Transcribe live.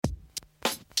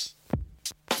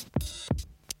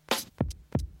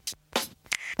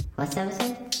What's the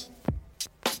episode?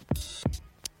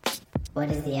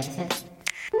 What is the episode?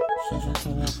 Season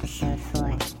 3, episode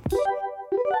 4.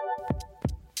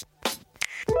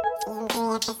 Season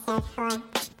 3, episode 4.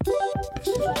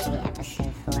 Season 3,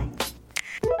 episode 4.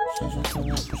 Season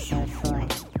 3, episode 4.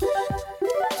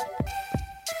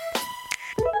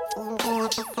 Season 3,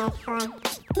 episode 4.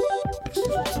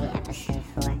 Season 3, episode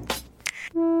 4.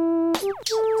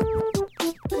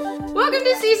 Welcome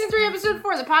to Season 3, Episode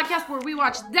 4, the podcast where we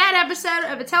watch that episode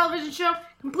of a television show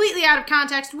completely out of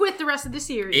context with the rest of the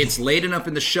series. It's late enough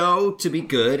in the show to be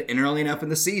good and early enough in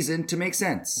the season to make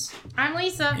sense. I'm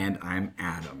Lisa. And I'm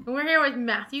Adam. And we're here with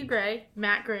Matthew Gray,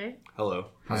 Matt Gray. Hello.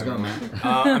 How's it going, Matt?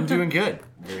 I'm doing good.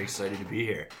 Very excited to be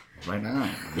here. Right now.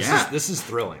 This is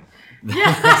thrilling.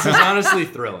 Yeah. This is honestly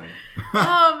thrilling.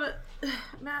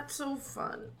 Matt's so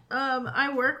fun.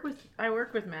 I work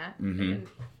with Matt and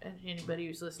anybody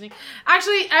who's listening.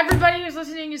 Actually, everybody who's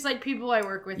listening is like people I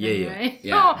work with anyway.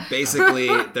 Yeah. Oh. Basically,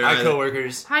 they're Hi,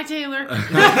 coworkers. Hi, Taylor.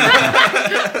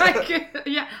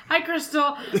 Hi,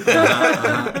 Crystal.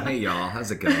 Hey, y'all.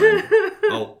 How's it going?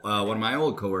 One of my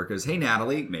old coworkers. Hey,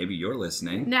 Natalie. Maybe you're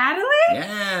listening. Natalie?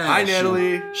 Yeah. Hi,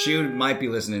 Natalie. She might be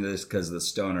listening to this because of the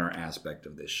stoner aspect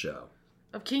of this show.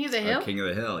 Of King of the Hill? King of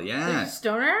the Hill, yeah. The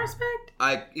stoner aspect?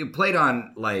 It played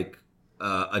on, like,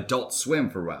 Adult Swim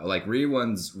for a while. Like,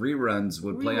 reruns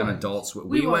would play on Adult Swim.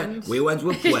 Reruns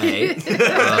would play.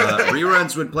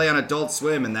 Reruns would play on Adult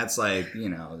Swim, and that's like, you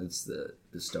know, it's the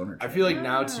stoner. I feel like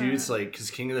now, too, it's like, because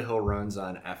King of the Hill runs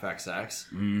on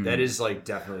FXX, that is, like,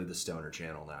 definitely the stoner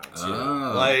channel now, too.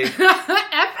 Oh. Like,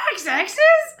 FXX's?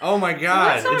 oh my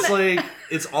god. What's on It's like,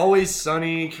 it's Always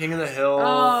Sunny, King of the Hill,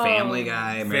 Family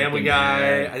Guy, American Family Guy,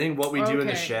 Dad. I think What We Do in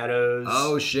the Shadows.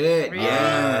 Oh, shit. Really?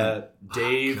 Yeah.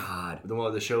 Dave, God. the one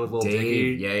with the show with Lil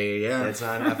Dave. Dicky. Yeah. That's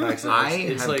on FXX. I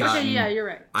It's have like gotten- Okay, yeah, you're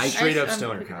right. straight up I'm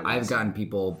stoner thinking- comedy. I've gotten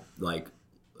people, like,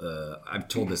 I've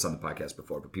told this on the podcast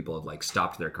before, but people have, like,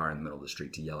 stopped their car in the middle of the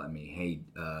street to yell at me, hey,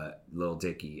 Lil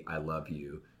Dicky, I love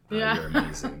you. Yeah. You're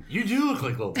amazing. You do look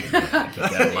like Lil Dicky. Get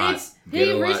a lot. He Get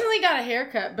a lot. recently got a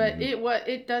haircut, but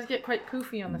it does get quite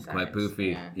poofy on the sides. Quite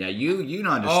poofy. Yeah. Yeah, you don't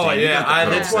understand. Oh You yeah, got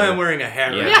the that's pose why there. I'm wearing a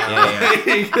hat right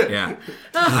Yeah, now. Yeah.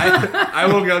 I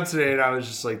woke up today and I was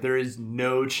just like, there is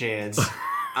no chance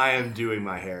I am doing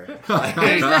my hair. Like,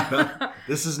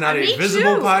 this is not Me a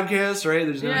visible too. podcast, right?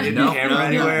 There's no Yeah. hidden No, camera no,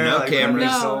 anywhere. no like, cameras.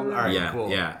 No. All right, Yeah, cool.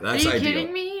 yeah, Are that's you ideal.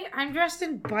 kidding me? I'm dressed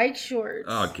in bike shorts.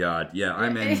 Oh god, yeah,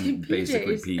 I'm in PJs.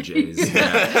 basically PJs.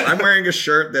 Yeah. I'm wearing a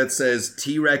shirt that says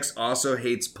T-Rex also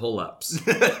hates pull-ups.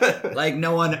 Like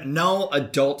no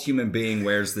adult human being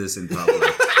wears this in public.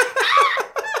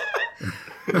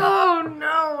 Oh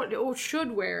no! Or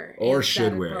should wear. Or is should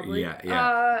that in wear, public.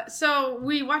 yeah. So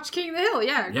we watched King of the Hill.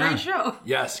 Yeah, Yeah. great show.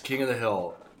 Yes, King of the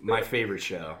Hill, my favorite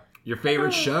show. Your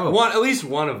favorite show? At least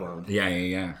one of them.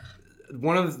 Yeah.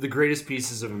 One of the greatest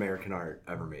pieces of American art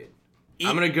ever made.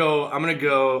 I'm gonna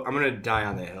die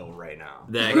on that hill right now.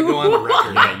 I'm gonna go on the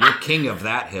record. Yeah, you're king of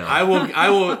that hill. I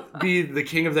will be the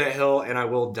king of that hill, and I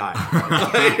will die.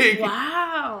 Like,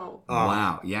 Wow.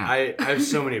 Wow, yeah. I have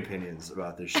so many opinions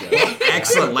about this show.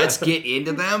 Excellent. Let's get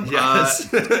into them. Yes.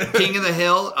 King of the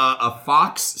Hill, a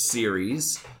Fox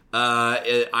series.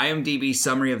 IMDb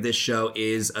summary of this show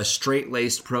is a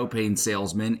straight-laced propane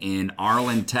salesman in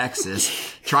Arlen, Texas,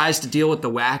 tries to deal with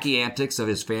the wacky antics of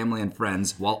his family and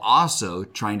friends while also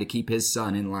trying to keep his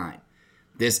son in line.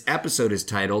 This episode is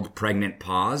titled Pregnant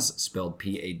Pause, spelled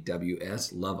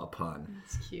P-A-W-S. Love a pun.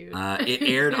 That's cute. It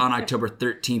aired on October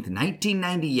 13th,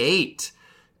 1998.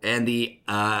 And the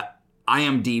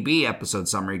IMDb episode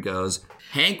summary goes,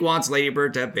 Hank wants Lady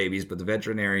Bird to have babies, but the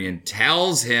veterinarian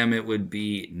tells him it would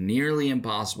be nearly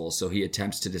impossible, so he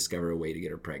attempts to discover a way to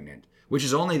get her pregnant. Which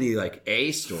is only the, like,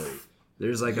 A story.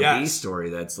 There's, like, a B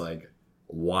story that's, like,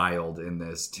 wild in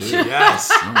this, too.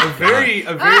 Yes, a very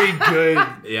good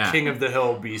Yeah. King of the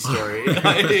Hill B story.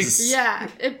 Like, Yeah,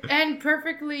 and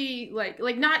perfectly like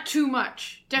not too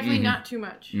much. Definitely not too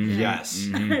much. yes,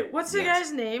 What's the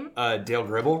guy's name? Dale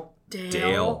Gribble.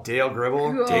 Dale. Dale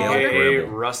Gribble, Cool. aka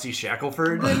Gribble. Rusty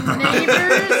Shackelford.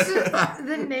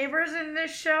 The neighbors in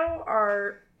this show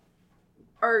are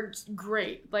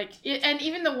great. Like, and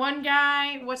even the one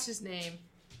guy, what's his name?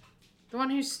 The one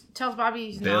who tells Bobby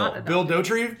he's Bill. not adopted. Bill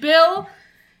Dauterive. Bill,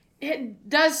 it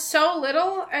does so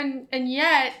little, and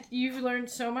yet you've learned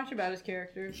so much about his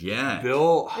character. Yeah.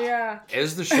 Bill, Yeah.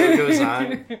 as the show goes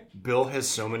on, Bill has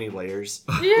so many layers.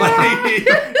 Yeah. Like,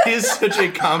 he is such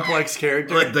a complex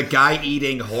character. Like the guy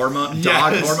eating dog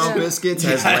Yes. hormone biscuits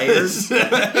has Yes. layers.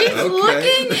 He's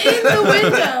looking in the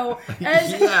window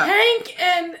as Hank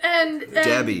and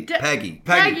Debbie, Peggy.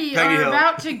 Peggy are Hill.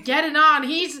 about to get it on.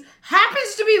 He's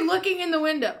happens to be looking in the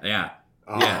window. Yeah.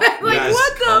 Oh, Yeah. Like, Yes.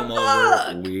 what the Come over,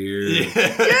 fuck? Weird.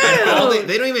 Yeah. Oh,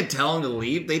 they don't even tell him to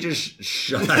leave. They just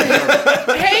shut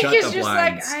Hank shut is the just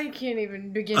blinds. like, I can't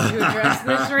even begin to address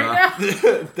this right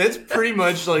now. That's pretty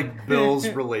much like Bill's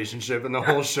relationship in the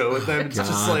whole show with them. It's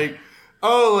just God. like,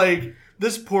 oh, like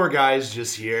this poor guy's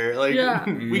just here. Like Yeah.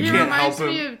 we He can't help reminds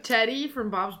me him. of Teddy from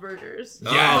Bob's Burgers.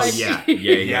 Oh, Yes. yeah.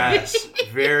 Yes,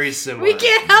 very similar. We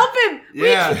can't help him.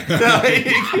 Yeah.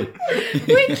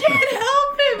 We can't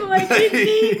help him. Like, he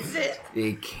needs it.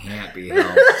 It can't be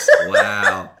helped.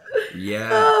 Wow. Yeah.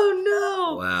 Oh,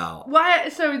 no. Wow. Why?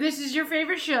 So this is your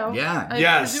favorite show? Yeah. I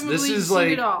Yes, presumably this you've is seen like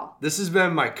it all. this has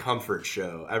been my comfort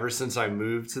show ever since I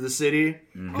moved to the city.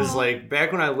 Mm-hmm. Because like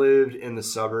back when I lived in the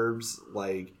suburbs,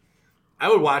 like I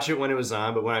would watch it when it was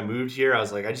on, but when I moved here, I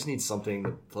was like, I just need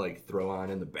something to like throw on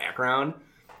in the background.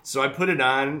 So I put it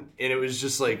on, and it was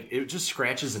just like it just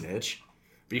scratches an itch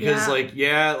because like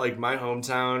my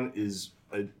hometown is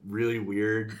a really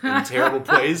weird and terrible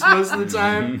place most of the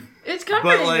time. It's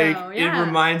comforting, But like though. Yeah. it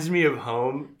reminds me of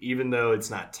home, even though it's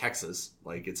not Texas.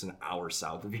 Like it's an hour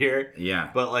south of here. Yeah.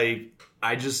 But like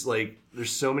I just like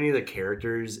there's so many of the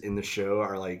characters in the show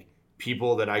are like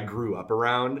people that I grew up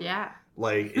around. Yeah.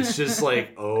 Like it's just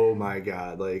like, oh my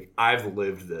god, like I've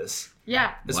lived this.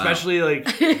 Yeah. Especially like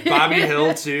Bobby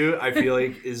Hill too, I feel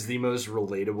like is the most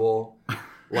relatable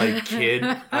like kid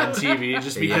on TV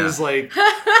just because like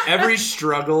every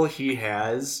struggle he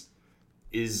has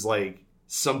is like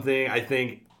something I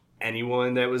think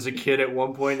anyone that was a kid at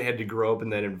one point and had to grow up in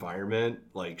that environment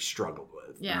like struggled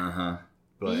with. Yeah. Uh-huh.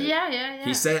 But Yeah.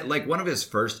 He said, like, one of his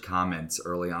first comments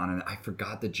early on, and I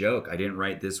forgot the joke. I didn't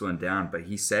write this one down, but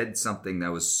he said something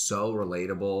that was so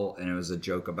relatable, and it was a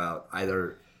joke about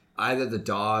either the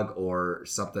dog or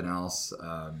something else.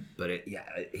 But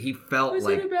he felt Was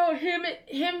like it about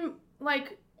him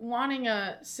like wanting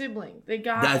a sibling? They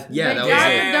got that was the it.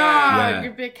 dog Yeah.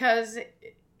 because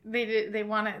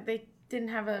they didn't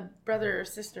have a brother or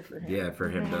sister for him. Yeah, for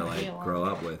him to Be like alone. grow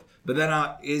up with. But then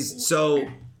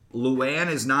Luann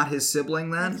is not his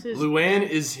sibling then? That's his- Luann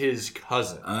is his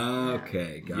cousin.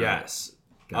 Okay, got it. Yes.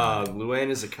 Got Luann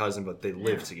is a cousin, but they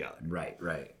live together. Right.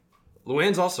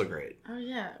 Luann's also great. Oh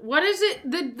yeah. What is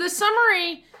it? The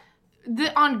summary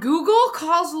on Google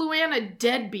calls Luann a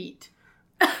deadbeat.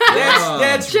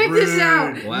 That's Check rude. this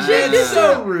out. Wow. Check this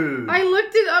So out. rude. I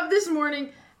looked it up this morning.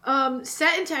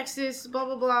 Set in Texas, blah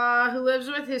blah blah, who lives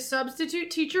with his substitute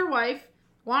teacher wife,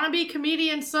 wannabe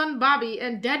comedian son Bobby,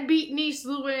 and deadbeat niece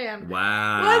Luann.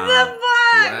 Wow. What the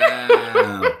fuck?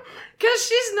 Wow. Because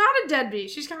she's not a deadbeat.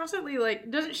 She's constantly like,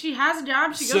 she has a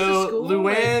job. She goes to school.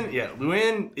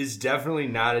 Luann is definitely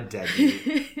not a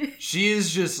deadbeat. She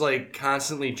is just like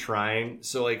constantly trying.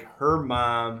 So like her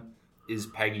mom is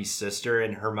Peggy's sister,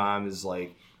 and her mom is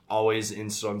like always in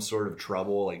some sort of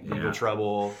trouble, like legal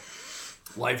trouble,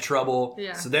 life trouble.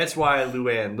 Yeah. So that's why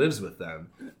Luann lives with them.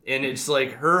 And it's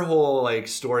like her whole like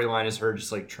storyline is her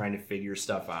just like trying to figure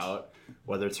stuff out,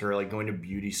 whether it's her like going to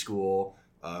beauty school,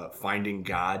 finding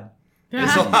God,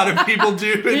 as a lot of people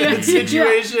do in that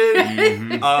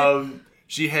situation.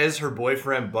 She has her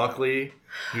boyfriend Buckley,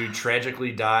 who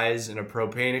tragically dies in a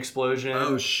propane explosion.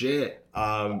 Oh shit.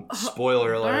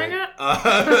 Spoiler alert.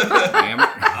 Damn it.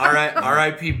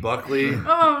 R.I.P. Buckley.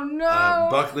 Oh no.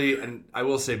 Buckley, and I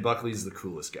will say Buckley's the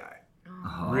coolest guy.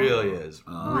 Oh. Really is.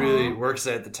 Really works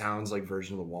at the town's like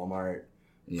version of the Walmart.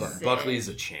 Yeah. But Buckley's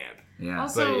a champ. Yeah.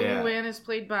 Also, But, yeah. Luann is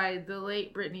played by the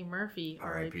late Brittany Murphy.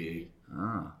 R.I.P.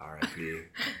 Oh, R.I.P.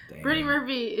 damn. Brittany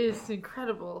Murphy is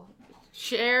incredible.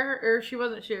 She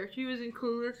wasn't Cher. She was in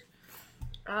Clueless.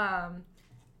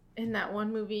 In that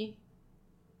one movie.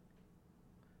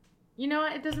 You know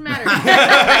what? It doesn't matter.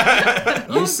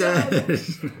 You said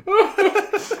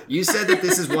you said that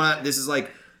this is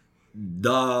like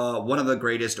one of the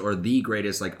greatest or the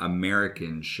greatest like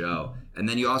American show, and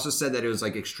then you also said that it was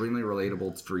like extremely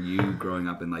relatable for you growing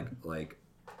up in like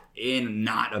in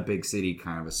not a big city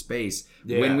kind of a space.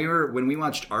 Yeah. When we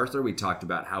watched Arthur, we talked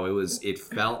about how it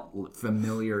felt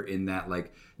familiar in that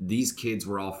like these kids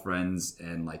were all friends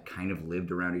and like kind of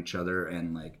lived around each other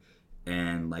and like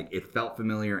it felt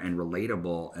familiar and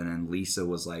relatable. And then Lisa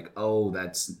was like, oh,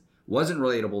 wasn't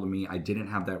relatable to me. I didn't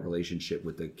have that relationship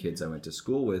with the kids I went to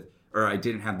school with, or I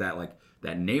didn't have that like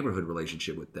that neighborhood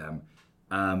relationship with them.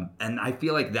 And I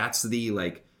feel like that's the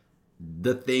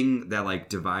thing that like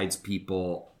divides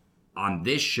people on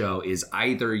this show is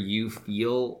either you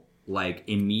feel like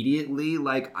immediately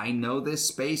like I know this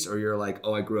space, or you're like,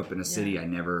 oh, I grew up in a city. I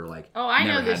never like I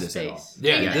never know had this at all. space.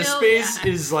 Yeah, this space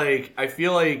is like, I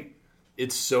feel like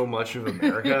it's so much of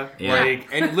America. Yeah. Like,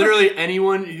 and literally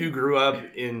anyone who grew up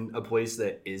in a place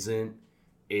that isn't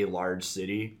a large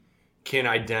city can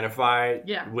identify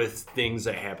Yeah. with things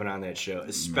that happen on that show,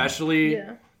 especially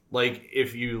Yeah. like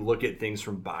if you look at things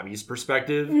from Bobby's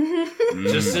perspective,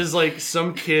 just as like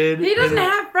some kid. He doesn't in-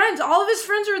 have friends. All of his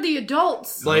friends are the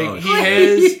adults. Like Oh,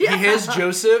 he Yeah. has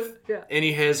Joseph Yeah. and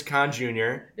he has Con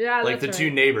Jr. Yeah, like the that's two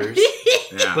right. neighbors,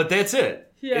 Yeah. but that's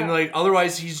it. Yeah. And like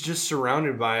otherwise, he's just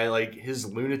surrounded by like his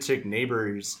lunatic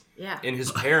neighbors Yeah. and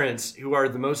his parents, who are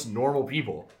the most normal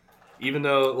people, even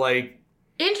though like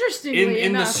Interestingly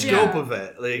in the enough, scope yeah. of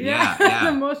it, like Yeah, yeah.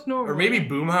 the most normal. or maybe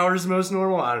Boomhauer's the most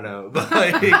normal. I don't know, but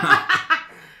like,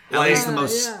 At least the Yeah,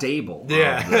 most yeah. stable.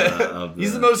 yeah, of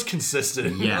he's the most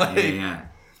consistent. Yeah, like, yeah.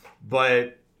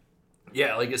 But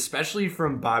yeah, like especially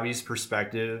from Bobby's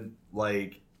perspective,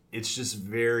 like it's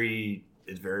very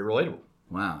relatable.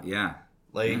 Wow. Yeah.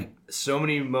 Like Right. so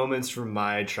many moments from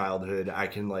my childhood, I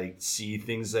can like see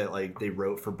things that like they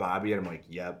wrote for Bobby, and I'm like,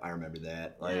 yep, I remember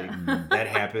that. Like Yeah. that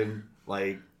happened.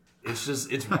 Like it's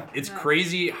just it's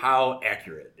crazy how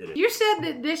accurate it is. You said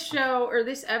that this show or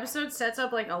this episode sets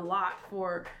up like a lot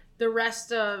for the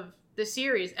rest of the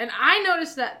series. And I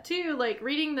noticed that too, like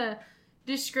reading the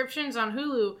descriptions on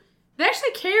Hulu. They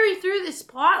actually carry through this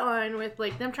plot line with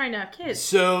like them trying to have kids.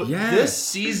 So Yes. this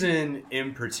season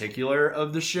in particular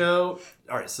of the show,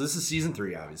 all right, so this is season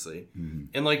 3, obviously.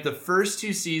 And like the first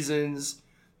 2 seasons,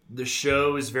 the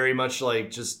show is very much like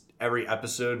just every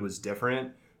episode was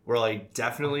different. Where like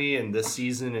definitely in this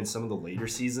season and some of the later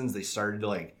seasons, they started to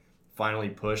like finally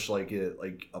push like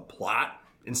a plot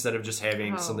instead of just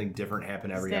having Oh. something different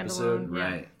happen every Standalone. episode. Yeah.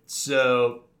 Right.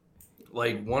 So,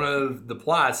 like, one of the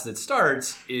plots that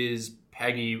starts is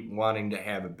Peggy wanting to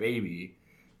have a baby,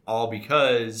 all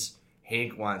because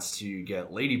Hank wants to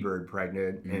get Ladybird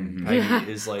pregnant, and Peggy Yeah.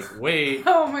 is like, wait,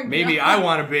 Oh my god. maybe I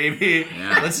want a baby.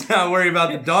 Yeah. Let's not worry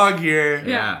about the dog here.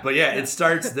 Yeah. But yeah, it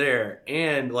starts there.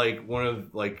 And, like, one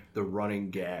of, like, the running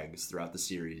gags throughout the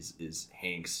series is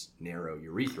Hank's narrow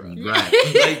urethra.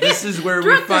 Right. Like, this is where we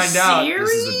Throughout the find out. series?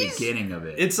 This is the beginning of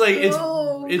it. It's like,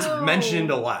 Oh, it's no.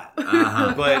 mentioned a lot.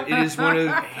 Uh-huh. But it is one of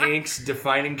Hank's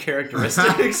defining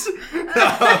characteristics.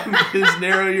 His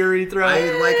narrow urethra.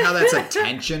 I like how that's a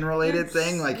tension related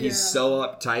thing. Like he's Yeah. so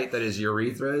uptight that his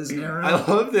urethra is narrow. I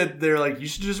love that they're like, you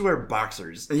should just wear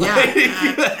boxers. Yeah.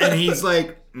 Like- And he's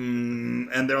like,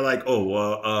 and they're like, oh,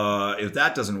 well, if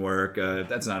that doesn't work, if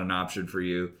that's not an option for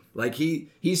you. Like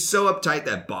he's so uptight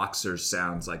that boxers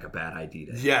sounds like a bad idea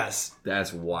to him. yes.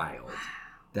 That's wild.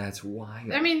 That's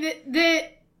wild. I mean,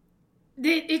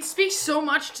 it speaks so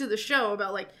much to the show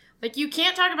about like you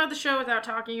can't talk about the show without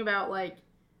talking about like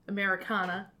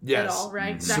Americana Yes. at all,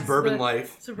 right? That's Suburban the-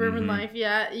 life. Suburban life,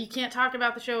 yeah. You can't talk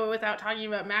about the show without talking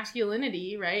about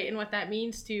masculinity, right? And what that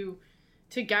means to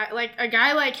a guy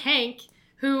like Hank,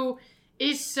 who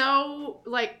is so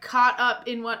like caught up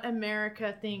in what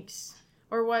America thinks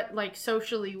or what like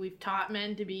socially we've taught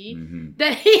men to be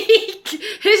that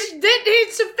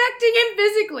it's affecting him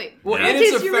physically. Well, Yeah. and Like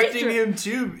it's his affecting urethra. him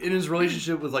too in his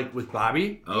relationship with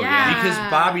Bobby. oh, Yeah. Because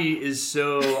Bobby is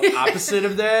so opposite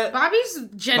of that. Bobby's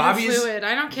gender Bobby's- fluid.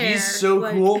 I don't care. he's so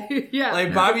Like, cool. yeah.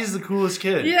 Like Bobby's the coolest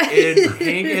kid. Yeah. And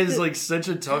Hank has like such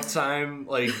a tough time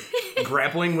like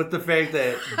grappling with the fact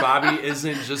that Bobby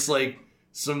isn't just like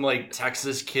some like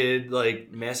Texas kid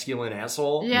like masculine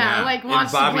asshole. yeah, Yeah. like And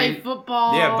wants Bobby- to play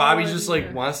football. Yeah, Bobby and- just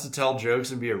like wants to tell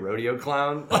jokes and be a rodeo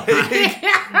clown.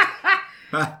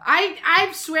 Like, I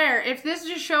swear, if this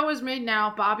show was made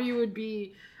now, Bobby would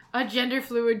be a gender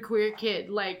fluid queer kid.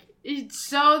 Like it's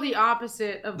so the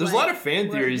opposite of. there's like, a lot of fan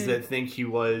what theories his- that think he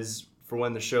was for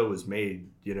when the show was made,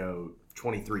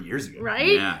 23 years ago.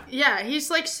 right. Yeah. Yeah, he's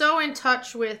like so in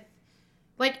touch with,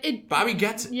 like it. Bobby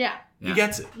gets it. Yeah, He Yeah.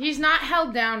 gets it. he's not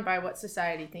held down by what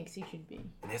society thinks he should be.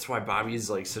 And that's why Bobby's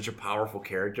like such a powerful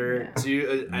character Yeah.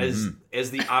 to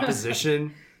as the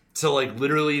opposition to like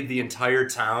literally the entire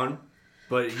town,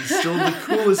 but he's still the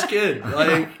coolest kid.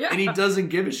 Like, Yeah. and he doesn't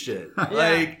give a shit.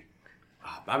 Like,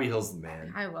 Bobby Hill's the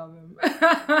man. I love him.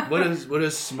 What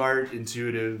a smart,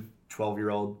 intuitive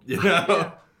 12-year-old.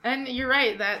 Yeah. And you're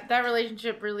right, that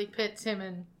relationship really pits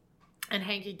him and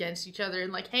Hank against each other.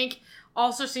 And like Hank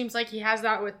also seems like he has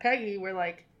that with Peggy, where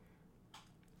like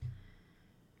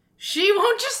she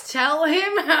won't just tell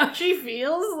him how she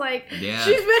feels. Like Yeah.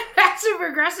 she's been passive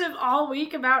aggressive all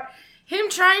week about him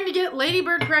trying to get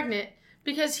Ladybird pregnant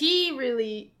because he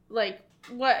really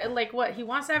what he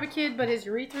wants to have a kid, but his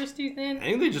urethra's too I thin.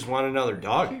 think they just want another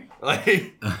dog.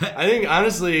 Like, I think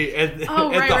honestly, at the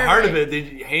right, heart of right.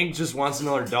 it, Hank just wants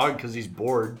another dog because he's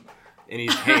bored and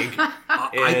he's Hank.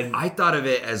 And I thought of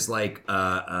it as like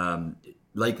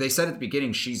like they said at the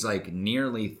beginning, she's like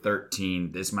nearly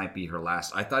 13. This might be her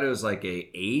last. I thought it was like a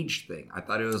age thing. I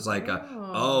thought it was like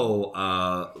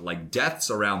like death's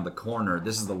around the corner.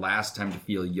 This is the last time to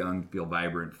feel young, feel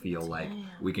vibrant, feel like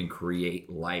we can create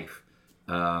life.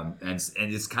 And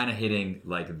it's kind of hitting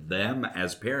like them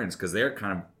as parents because they're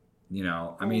kind of, you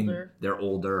know, I mean, they're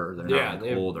older. They're not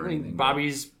like old or anything.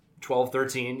 Bobby's 12,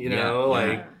 13, you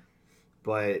know,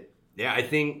 but yeah, I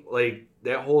think like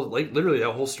that whole, like literally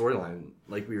that whole storyline,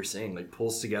 like we were saying, like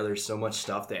pulls together so much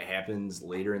stuff that happens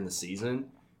later in the season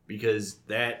because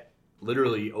that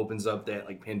literally opens up that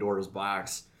like Pandora's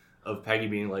box of Peggy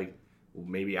being like, well,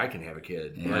 maybe I can have a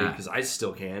kid, like, because I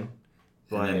still can.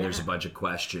 But and then there's a bunch of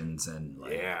questions and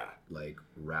like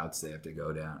routes they have to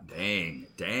go down. Dang.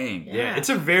 Yeah, it's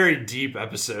a very deep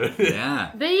episode.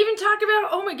 Yeah. They even talk about,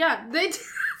 oh my god,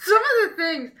 some of the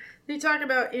things they talk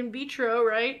about in vitro,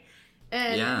 right?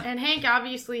 And Hank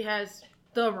obviously has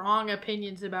the wrong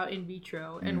opinions about in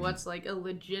vitro and what's like a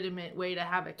legitimate way to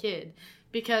have a kid,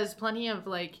 because plenty of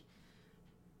like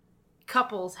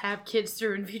couples have kids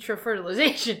through in vitro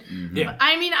fertilization. Yeah.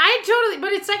 I mean,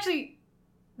 but it's actually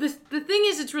the thing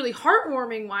is, it's really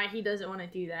heartwarming why he doesn't want to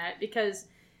do that, because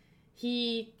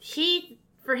he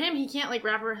for him, he can't like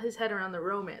wrap his head around the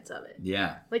romance of it.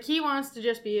 Yeah. Like he wants to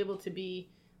just be able to be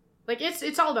like,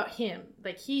 it's all about him.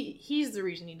 Like he's the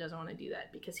reason he doesn't want to do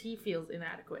that, because he feels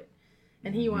inadequate.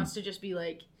 And he wants to just be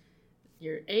like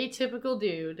your atypical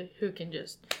dude who can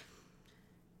just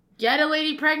get a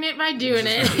lady pregnant by doing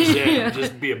it.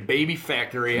 Just be a baby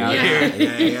factory out here.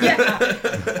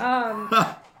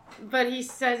 But he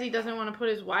says he doesn't want to put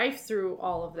his wife through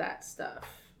all of that stuff.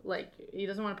 Like, he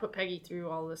doesn't want to put Peggy through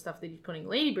all the stuff that he's putting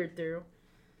Lady Bird through.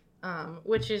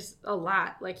 Which is a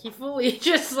lot. Like, he fully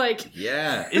just, like...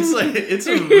 Yeah. It's like, it's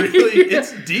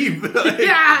deep. Like,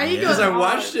 he goes because I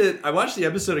hard. watched the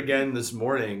episode again this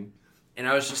morning, and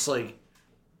I was just like,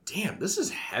 damn, this is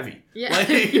heavy. Yeah. Like,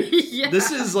 Yeah. this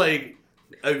is like,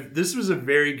 this was a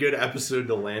very good episode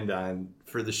to land on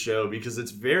for the show, because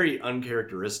it's very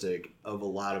uncharacteristic of a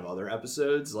lot of other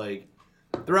episodes. Like,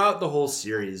 throughout the whole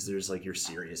series, there's like your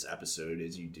serious episode,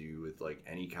 as you do with like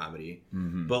any comedy,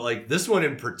 but like this one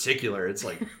in particular, it's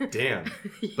like, damn.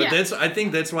 But I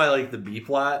think that's why like the B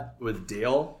plot with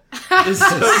Dale is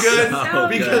so good,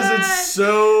 because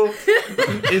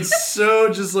it's so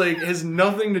just like has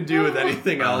nothing to do with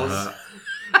anything else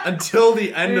until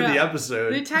the end of the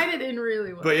episode. They tied it in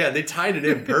really well. But yeah, they tied it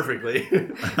in perfectly.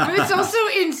 But it's also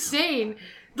insane.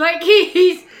 Like,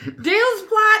 Dale's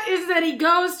plot is that he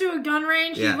goes to a gun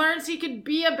range, he learns he could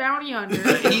be a bounty hunter.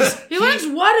 He learns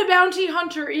what a bounty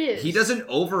hunter is. He doesn't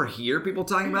overhear people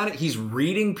talking about it. He's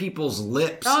reading people's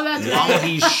lips that's while right.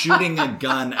 he's shooting a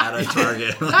gun at a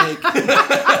target. Like,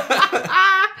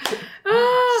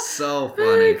 so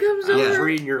funny. I was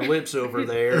reading your lips over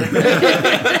there.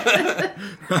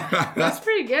 That's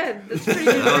pretty good.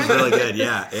 That was really good.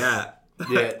 Yeah.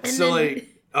 So like,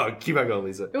 oh, keep on going,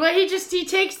 Lisa. Well, he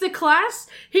takes the class.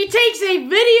 He takes a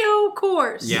video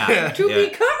course to become a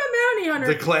bounty hunter.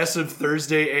 The class of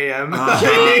Thursday AM.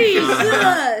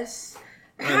 Jesus.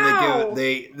 And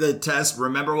the test.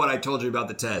 Remember what I told you about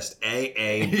the test?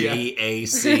 AABAC.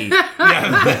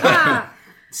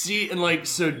 See, and like,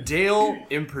 so Dale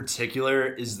in particular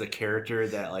is the character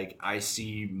that like I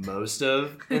see most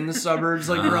of in the suburbs,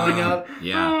 like growing up.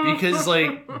 Yeah. Because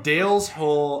like Dale's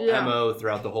whole MO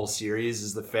throughout the whole series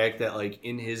is the fact that like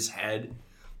in his head,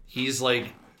 he's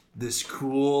like this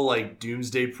cool like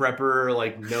doomsday prepper,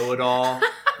 like know-it-all.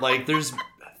 Like there's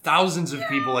thousands of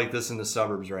people like this in the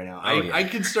suburbs right now. I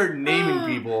could start naming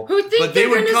people, but they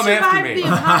would come after me.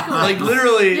 Like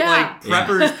literally, like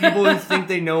preppers, people who think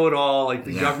they know it all. Like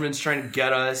the government's trying to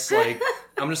get us. Like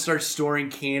I'm gonna start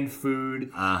storing canned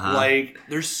food. Like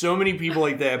there's so many people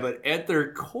like that, but at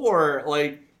their core,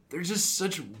 like they're just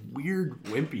such weird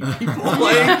wimpy people.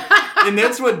 Like, and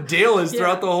that's what Dale is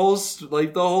throughout the whole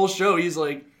show. He's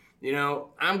like, you know,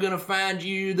 I'm going to find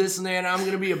you, this and that. I'm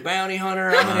going to be a bounty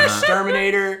hunter. I'm an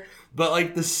exterminator. But,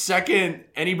 like, the second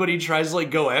anybody tries to,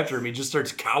 like, go after him, he just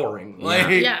starts cowering. Like,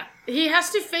 he has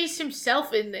to face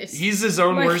himself in this. He's his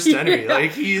own worst enemy.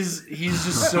 Like, he's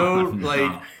just so,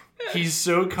 like, he's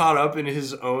so caught up in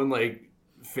his own, like,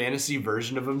 fantasy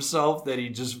version of himself that he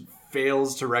just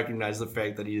fails to recognize the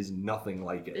fact that he is nothing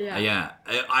like it.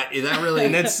 That really...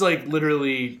 And that's, like,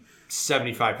 literally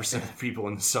 75% of the people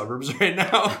in the suburbs right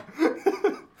now.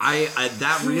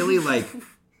 That really like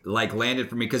landed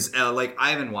for me, because like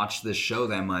I haven't watched this show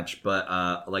that much,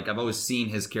 but like I've always seen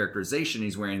his characterization.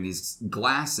 He's wearing these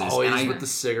glasses, always with the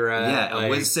cigarette,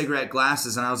 with cigarette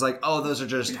glasses, and I was like, oh, those are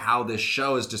just how this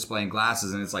show is displaying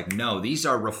glasses, and it's like, no, these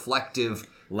are reflective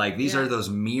Like, these are those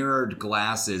mirrored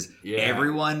glasses. Yeah.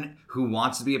 Everyone who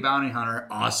wants to be a bounty hunter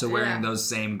also wearing Yeah. those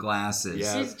same glasses.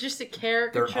 Yeah. He's just a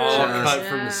caricature. They're all cut Yeah.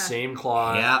 from the same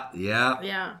cloth. Yeah.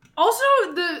 Yeah. Also,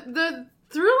 the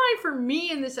through line for me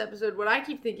in this episode, what I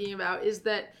keep thinking about is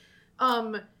that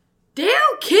Dale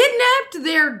kidnapped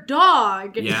their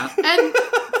dog. Yeah.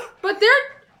 But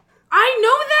I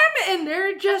know them and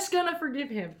they're just gonna forgive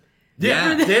him.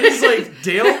 Yeah, Yeah. that is like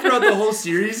Dale throughout the whole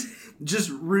series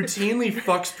just routinely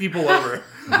fucks people over.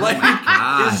 Like,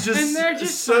 God. it's And they're just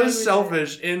just fine so with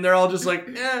selfish, and they're all just like,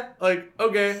 like,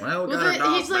 okay. Well, we Well, got our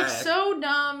dog he's like back. so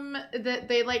dumb that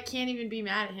they like can't even be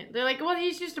mad at him. They're like, well,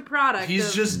 he's just a product. He's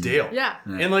of- just Dale. yeah.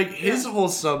 And like his whole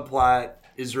subplot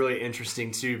is really interesting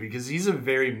too because he's a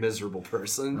very miserable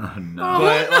person. Oh, no.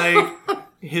 But like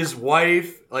his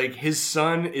wife, like his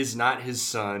son is not his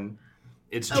son.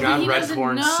 It's Oh, but John he doesn't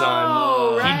Redcorn's know,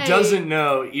 son. right. He doesn't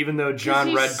know, even though John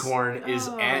he's- Redcorn is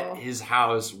oh. at his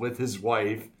house with his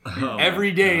wife Oh,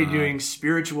 every day God. doing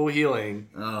spiritual healing.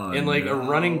 Oh, And like a no.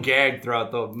 running gag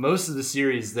throughout the most of the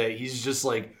series that he's just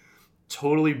like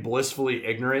totally blissfully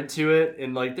ignorant to it.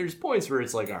 And like there's points where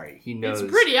it's like, all right, he knows It's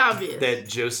pretty obvious. that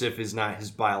Joseph is not his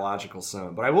biological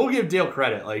son. But I will give Dale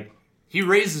credit. Like he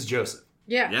raises Joseph.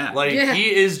 yeah. Yeah. Like Yeah.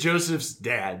 he is Joseph's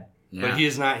dad, Yeah. but he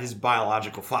is not his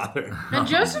biological father. And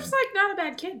Joseph's like not a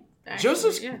bad kid. Actually.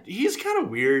 Joseph's yeah. he's kind of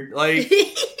weird. Like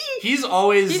he's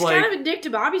always He's like kind of a dick to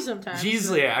Bobby sometimes.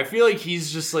 I feel like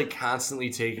he's just like constantly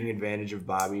taking advantage of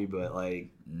Bobby, but like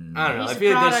I don't know. He's I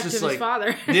feel a like product that's just of like his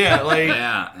father. yeah, like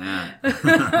Yeah.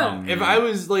 Oh, if man. I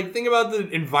was like think about the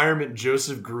environment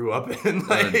Joseph grew up in, Oh,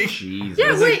 like Jesus.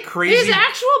 Yeah, It's a wait. crazy- His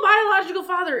actual biological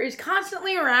father is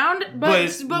constantly around, but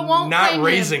won't not claim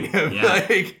raising him. him. Yeah.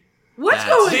 Like What's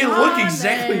That's- going they on? look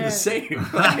exactly there? the same.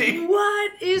 Like,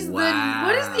 What is Wow.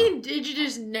 what is the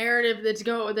indigenous narrative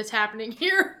that's happening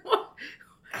here?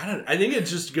 I think it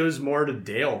just goes more to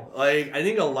Dale. Like I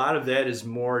think a lot of that is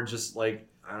more just like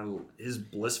I don't know, his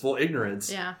blissful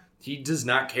ignorance. Yeah. He does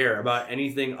not care about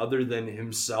anything other than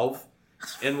himself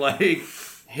and like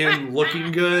him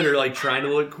looking good or like trying to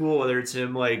look cool, whether it's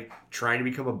him like trying to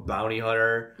become a bounty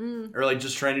hunter or like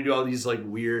just trying to do all these like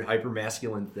weird hyper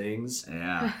masculine things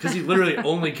Yeah. because he literally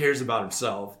only cares about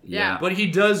himself. Yeah. But he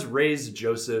does raise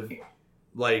Joseph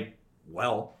like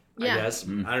well, Yeah. I guess.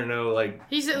 I don't know, like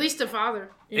He's at least a father.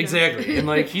 you know? exactly. And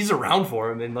like he's around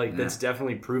for him and like that's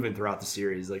definitely proven throughout the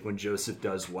series. Like when Joseph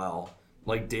does well,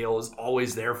 like Dale is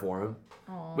always there for him.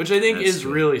 Aw. Which I think That's is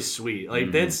sweet. really sweet.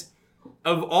 Like that's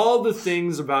of all the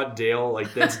things about Dale,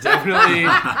 like that's definitely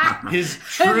his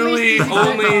truly he's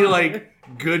only like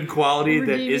good quality that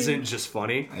Redeeming. isn't just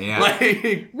funny. Yeah. Like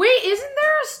Wait, isn't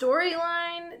there a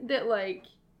storyline that like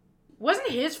wasn't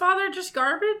his father just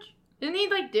garbage? Isn't he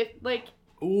like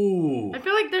ooh. I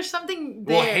feel like there's something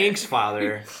there. Well, Hank's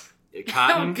father,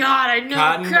 Cotton. Oh God, I know.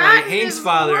 Cotton, Cotton Hank's is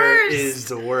father worse. is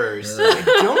the worst. I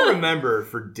don't remember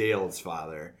for Dale's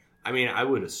father. I mean, I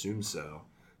would assume so.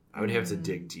 I would have to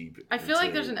dig deep. I feel like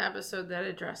into there's it. an episode that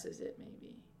addresses it,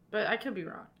 maybe, but I could be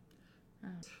wrong.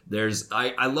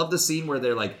 I love the scene where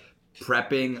they're like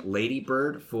prepping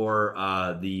Ladybird for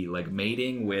the like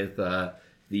mating with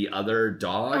the other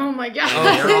dog. Oh my God,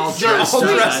 And they're all it's so dressed all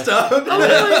sweet. dressed up. Oh my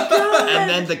God. And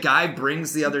then the guy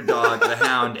brings the other dog, the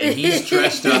hound, and he's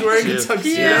dressed He's up wearing too. a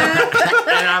tuxedo. Yeah.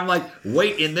 And I'm like,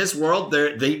 wait, in this world,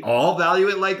 they all value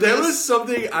it like That this? was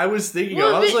something I was thinking Well,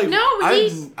 of. I was but like, no,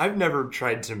 he's- I've never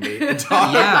tried to mate a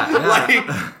dog. Yeah, yeah.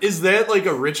 Like, is that like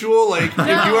a ritual? Like,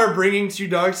 if you are bringing two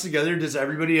dogs together, does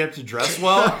everybody have to dress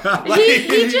well? Like,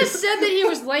 He just said that he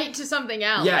was late to something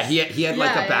else. Yeah, he had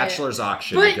like Yeah, a yeah, bachelor's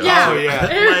auction. But to go yeah. to. Oh,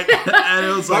 yeah. Like, and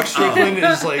it was Buck like, Strickland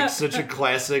is like such a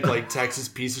classic, like Texas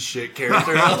piece of shit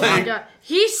character. Oh my Like, God.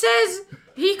 He says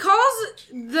he calls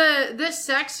this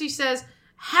sex. He says,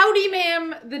 "Howdy,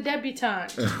 ma'am, the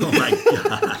debutante." oh my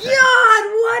god. God,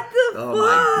 what the Oh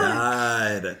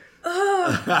my god.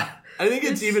 Ugh. I think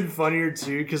it's even funnier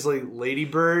too because like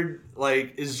Ladybird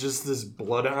like is just this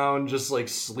bloodhound, just like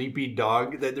sleepy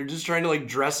dog that they're just trying to like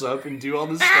dress up and do all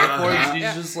this stuff for. And she's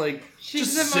Yeah. just like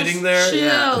She's just the sitting most there, chill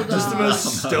Yeah. just the dog. most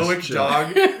Most stoic chill.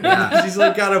 dog. Yeah. She's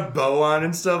like got a bow on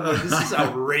and stuff. Like this is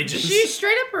outrageous. She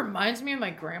straight up reminds me of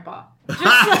my grandpa. Just like,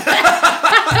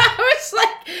 I was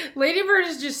like, Ladybird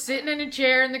is just sitting in a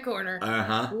chair in the corner,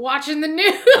 Uh-huh. watching the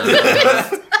news.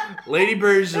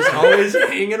 Ladybird's just always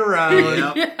hanging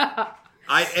around. Yep. Yeah.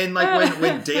 And like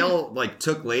when Dale like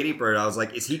took Ladybird, I was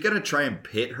like, is he gonna try and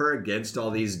pit her against all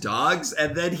these dogs?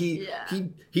 And then Yeah.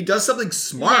 he does something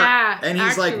smart, Yeah, and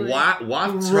he's actually. like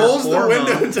wafts her Rolls the hormone-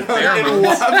 window down and pheromones.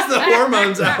 wafts the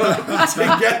hormones out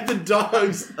to get the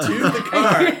dogs to the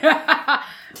car.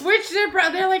 Which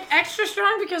they're like extra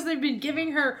strong because they've been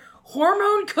giving her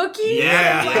hormone cookies.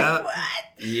 Yeah, Like, yeah. what?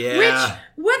 Yeah.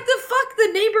 What the fuck?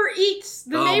 The neighbor eats.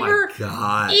 The neighbor my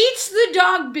God. eats the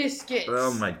dog biscuits.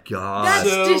 Oh my God. That's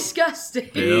So- disgusting.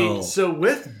 Bill. So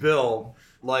with Bill,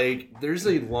 like, there's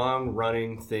a long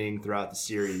running thing throughout the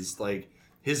series. Like,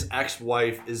 his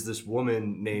ex-wife is this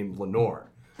woman named Lenore.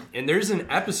 And there's an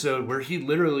episode where he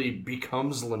literally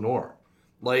becomes Lenore.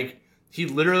 Like, he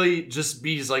literally just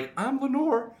he's like, I'm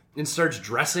Lenore, and starts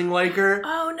dressing like her.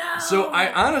 Oh no. So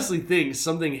I honestly think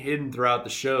something hidden throughout the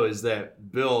show is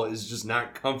that Bill is just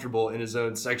not comfortable in his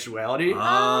own sexuality.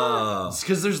 Oh.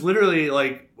 Because there's literally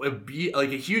like a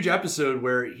huge episode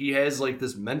where he has like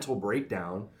this mental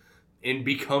breakdown and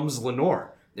becomes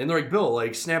Lenore. And they're like, Bill,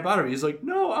 like, snap out of it. He's like,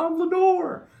 no, I'm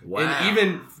Lenore. Wow. And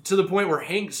even to the point where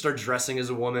Hank starts dressing as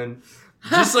a woman,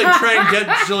 just like trying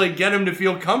to get him to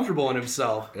feel comfortable in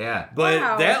himself. Yeah. But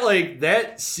Wow.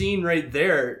 that scene right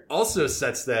there also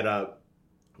sets that up.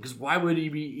 Because why would he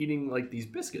be eating like these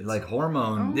biscuits? Like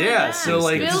hormone. Oh my Yeah, God. so,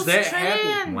 like, Bill's does that trans.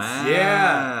 happen? Wow.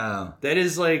 Yeah. That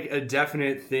is like a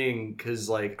definite thing because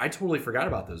like I totally forgot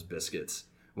about those biscuits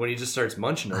when he just starts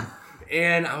munching them.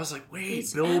 And I was like, wait,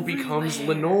 It's Bill becomes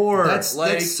everywhere. Lenore.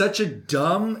 That's such a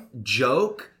dumb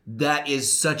joke that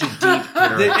is such a deep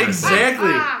character.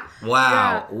 Exactly. Ah,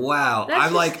 Wow. Yeah. Wow. that's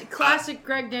I'm just like classic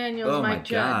Greg Daniels, oh my Mike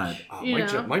Judge. God. Oh, you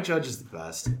know? Mike Judge is the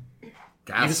best.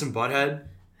 that's Beavis and Butthead.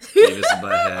 Beavis and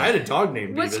Butthead. I had a dog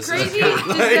named What's Beavis. crazy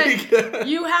is that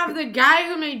you have the guy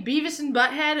who made Beavis and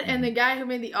Butthead and the guy who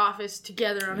made The Office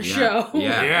together on a Yeah. show.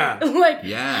 Yeah. yeah. Like,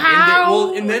 Yeah.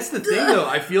 how? And that's the thing though.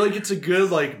 I feel like it's a good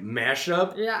like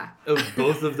mashup Yeah. of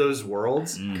both of those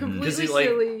worlds. Mhm. Completely Because like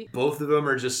silly. both of them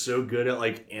are just so good at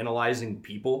like analyzing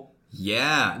people.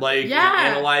 Yeah. Like Yeah.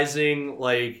 analyzing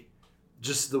like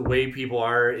just the way people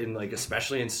are in like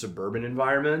especially in suburban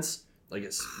environments. Like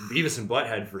it's Beavis and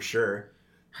Butthead for sure.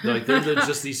 Like they're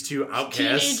just these two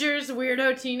outcasts. Teenagers,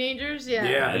 weirdo teenagers. Yeah.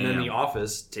 Yeah, and then Damn. The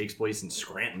Office takes place in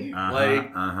Scranton. Uh-huh,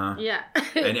 Like uh-huh. Yeah.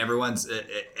 And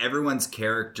everyone's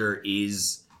character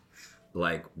is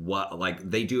like what like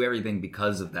they do everything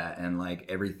because of that, and like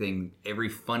every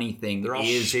funny thing They're all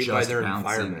is shaped just by their bouncing.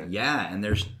 environment. Yeah, and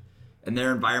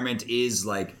their environment is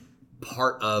like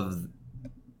part of.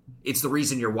 It's the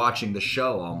reason you're watching the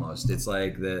show. Almost, it's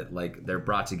like they're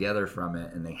brought together from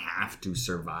it, and they have to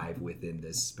survive within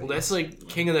this space. well, that's like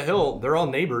King of the Hill. They're all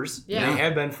neighbors. Yeah. They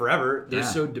have been forever. They're Yeah.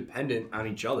 so dependent on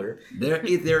each other. They're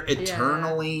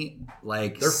eternally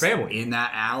like They're family. in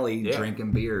that alley Yeah.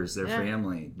 drinking beers. They're Yeah.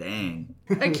 family. Dang.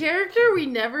 A character we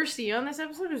never see on this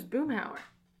episode is Boomhauer.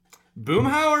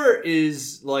 Boomhauer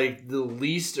is like the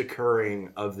least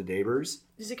occurring of the neighbors.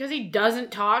 Is it because he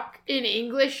doesn't talk in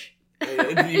English?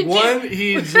 One,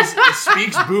 he just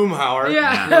speaks Boomhauer.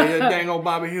 Yeah. Like, dang old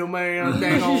Bobby Hill man,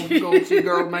 dang old Goldie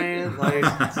girl man. Like,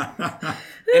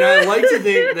 and I like to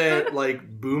think that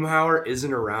like Boomhauer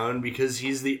isn't around because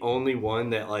he's the only one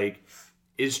that like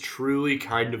is truly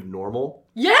kind of normal.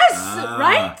 Yes, Ah.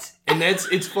 right? And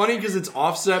it's funny because it's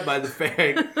offset by the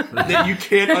fact that you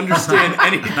can't understand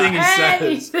anything he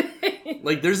says. Anything.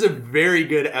 Like, there's a very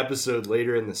good episode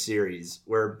later in the series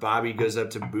where Bobby goes up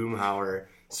to Boomhauer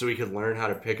so he could learn how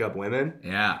to pick up women.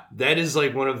 Yeah. That is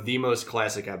like one of the most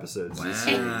classic episodes. of the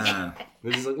series. Wow.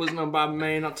 He's like, listen up, Bobby,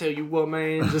 man. I'll tell you what,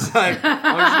 man. Just like, all you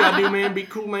gotta do, man, be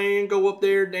cool, man. Go up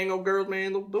there, dang old girls,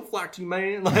 man. They'll flock to you,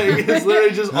 man. Like, it's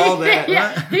literally just all that.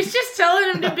 Yeah, he's just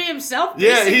telling him to be himself.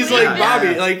 Yeah, he's basically. like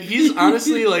Bobby. Like, he's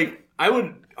honestly like, I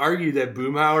would argue that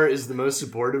Boomhauer is the most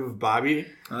supportive of Bobby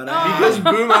Oh, no. because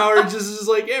Boomhauer just is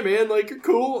like, yeah, man, like you're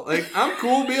cool. Like I'm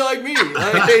cool, be like me.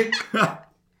 Like,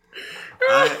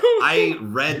 I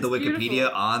read the It's Wikipedia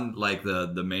beautiful. on like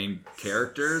the main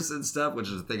characters and stuff, which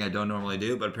is a thing I don't normally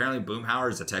do. But apparently,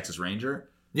 Boomhauer is a Texas Ranger.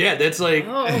 yeah, that's like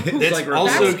Oh. that's like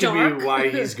also That's could dark. be why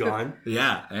he's gone.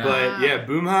 Yeah, yeah. But yeah,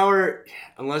 Boomhauer,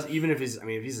 unless even if he's, I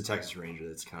mean, if he's a Texas Ranger,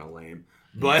 that's kind of lame.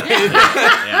 But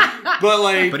yeah. but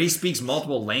like, But he speaks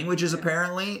multiple languages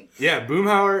apparently. yeah,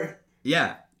 Boomhauer.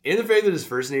 Yeah, And the fact that his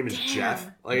first name is Damn.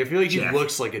 Jeff, like I feel like Jeff. he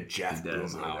looks like a Jeff he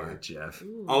does. Boomhauer. Jeff.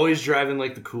 Always driving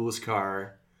like the coolest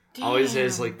car. Always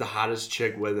has Damn. like the hottest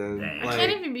chick with him. Dang. I Like,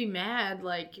 can't even be mad.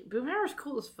 Like, Boomhauer's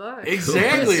cool as fuck.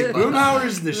 exactly, Cool as fuck.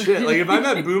 Boomhauer's the shit. Like if I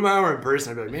met Boomhauer in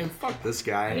person, I'd be like, man, fuck this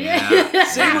guy. Yeah.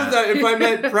 Same with that. If I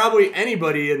met probably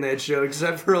anybody in that show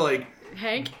except for like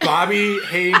Hank. Bobby,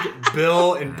 Hank,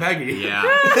 Bill, and Peggy. Yeah.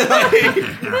 like,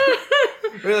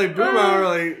 we're like Boomhauer,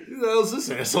 like who the hell's this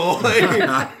asshole? Like,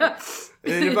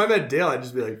 and if I met Dale, I'd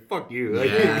just be like, fuck you. Like,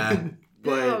 Yeah.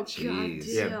 but Oh, God, jeez.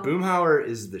 yeah, damn. Boomhauer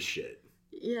is the shit.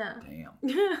 Yeah. Damn.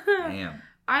 Damn.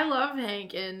 I love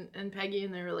Hank and Peggy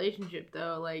in their relationship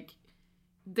though. Like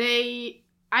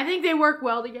I think they work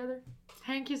well together.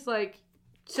 Hank is like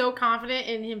so confident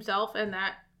in himself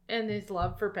and his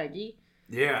love for Peggy.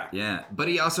 Yeah. Yeah, but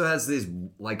he also has this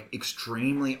like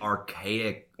extremely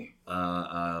archaic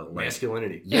like,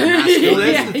 Masculinity. Yeah, Well,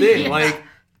 masculinity. that's the thing. Yeah. Like,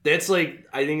 that's like,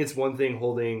 I think it's one thing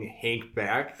holding Hank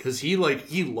back because he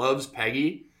loves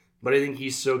Peggy, but I think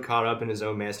he's so caught up in his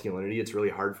own masculinity, it's really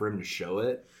hard for him to show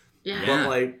it. Yeah. But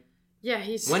like,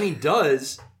 He's when he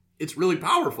does, it's really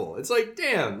powerful. It's like,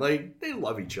 damn, like they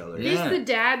love each other. Yeah. he's the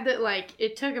dad that like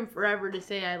it took him forever to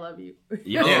say I love you.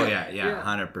 Yeah, Yeah. yeah,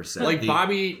 100%. Like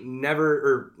Bobby never,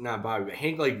 or not Bobby, but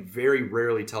Hank like very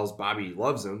rarely tells Bobby he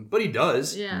loves him, but he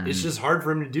does. Yeah. It's just hard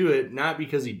for him to do it, not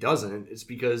because he doesn't. It's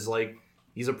because like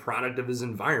he's a product of his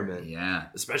environment. Yeah.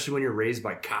 Especially when you're raised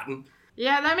by Cotton.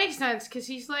 Yeah, that makes sense because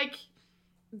he's like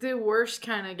the worst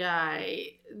kind of guy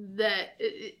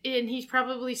and he's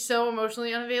probably so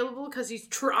emotionally unavailable because he's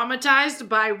traumatized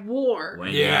by war.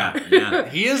 Yeah.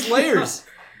 He has layers.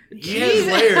 He has Jesus.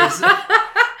 layers.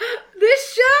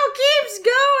 This show keeps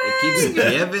going. It keeps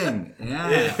giving. Yeah.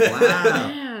 Yeah. Wow.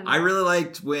 Man. I really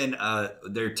liked when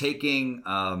they're taking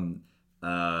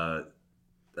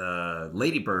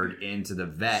Lady Bird into the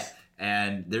vet,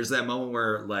 and there's that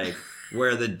moment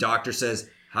where the doctor says,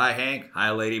 "Hi, Hank.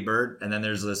 Hi, Lady Bird," and then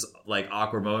there's this like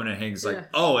awkward moment, and Hank's like, Yeah.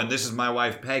 "Oh, and this is my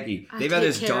wife, Peggy." I They've had take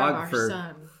this care of dog our for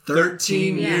son.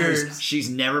 13 Yeah. years. She's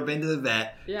never been to the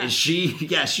vet, Yeah. and she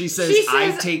says, She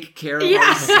 "I says- take care of Yeah.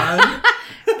 my son."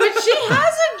 But she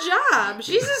has a job.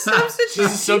 She's a substitute. She's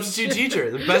a substitute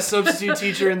teacher. The best substitute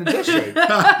teacher in the district.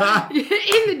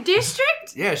 In the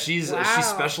district? Yeah, she Wow.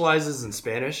 specializes in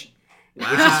Spanish. Which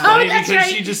is Wow. funny that's because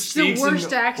right. she just It's the speaks worst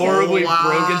in accent. horribly Wow.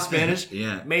 broken Spanish.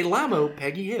 Yeah. Me llamo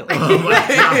Peggy Hill. Oh my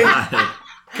god.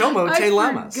 Como I te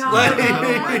llamas? forgot.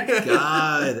 Oh my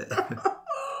god.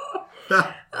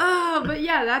 Oh, but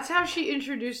yeah, that's how she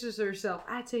introduces herself.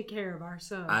 I take care of our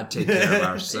son. I take care of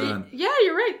our son. Yeah,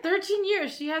 you're right. 13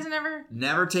 years. She hasn't ever.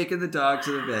 Never taken the dog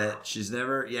to the vet. She's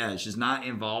not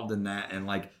involved in that.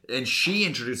 And she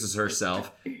introduces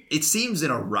herself. It seems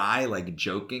in a wry, like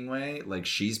joking way, like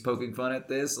she's poking fun at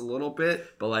this a little bit,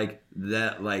 but like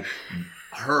that, like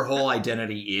her whole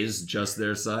identity is just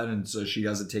their son, and so she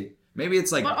doesn't take. Maybe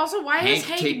it's like But also, why Hank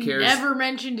has take Hank cares- never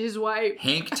mentioned his wife?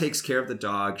 Hank takes care of the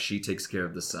dog, she takes care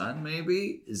of the son.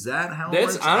 Maybe is that how it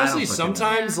That's works? I don't honestly fucking know.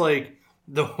 sometimes like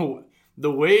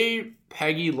the way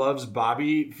Peggy loves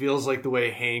Bobby feels like the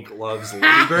way Hank loves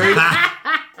Lady Bird.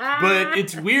 But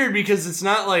it's weird because it's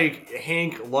not like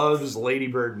Hank loves Lady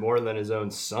Bird more than his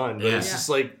own son. But it's Yeah. just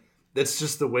like that's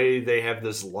just the way they have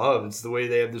this love. It's the way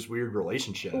they have this weird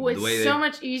relationship. Oh, it's way they- so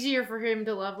much easier for him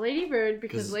to love Lady Bird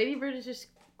because 'Cause- Lady Bird is just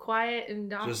quiet and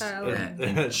docile. Yeah,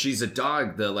 and she's a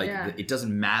dog that Yeah. it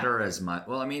doesn't matter as much.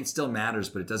 Well, I mean, it still matters,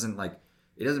 but it doesn't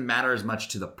matter as much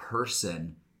to the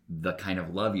person the kind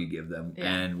of love you give them.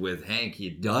 Yeah. And with Hank,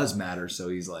 it does matter. So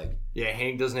he's like, Yeah,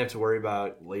 Hank doesn't have to worry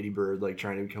about Lady Bird like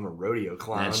trying to become a rodeo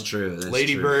clown. that's true. That's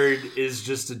Lady true. Bird is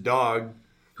just a dog.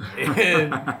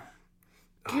 And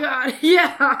God,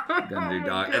 yeah. Gonna do Oh,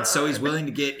 dog. And so he's willing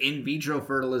to get in vitro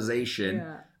fertilization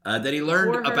Yeah. that he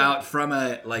learned For her. about from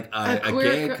a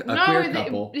queer No,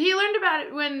 couple. he learned about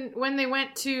it when they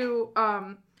went to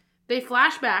they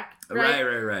flashback, right?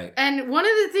 Right. And one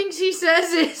of the things he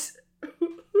says is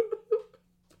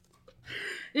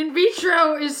in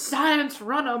vitro is science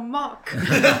run amok.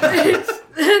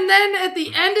 And then at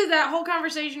the end of that whole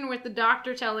conversation with the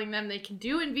doctor telling them they can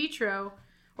do in vitro,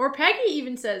 or Peggy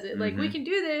even says it, like, we can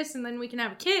do this and then we can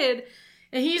have a kid.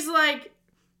 And he's like,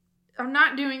 I'm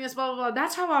not doing this, blah, blah, blah.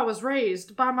 That's how I was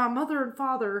raised, by my mother and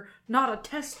father, not a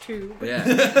test tube. Yeah.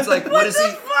 It's like, what does he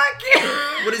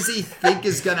Fuck what does he think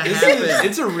is gonna It's happen?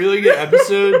 it's a really good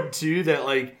episode too that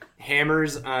like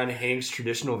hammers on Hank's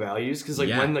traditional values because like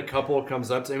Yeah. when the couple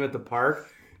comes up to him at the park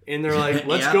and they're like,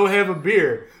 let's Yeah. go have a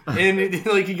beer, and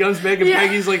like he comes back and Yeah.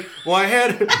 Peggy's like, well, I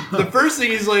had the first thing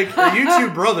he's like, are you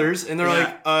two brothers? And they're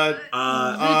Yeah. like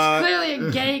It's clearly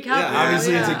a gay couple. yeah,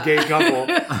 obviously it's a gay couple.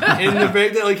 And the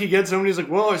fact that like he gets home and he's like,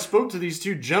 well, I spoke to these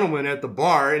two gentlemen at the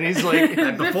bar, and he's like,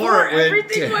 And Before it went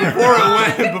everything went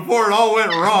before it all went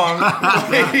wrong.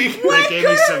 they gave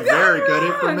me some very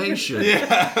good information.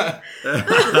 Yeah.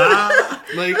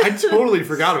 Like I totally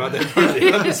forgot about that part of the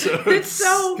episode. It's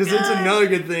so because it's good. another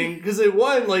good thing. Because it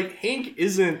was like Hank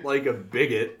isn't like a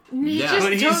bigot, He's Yeah. just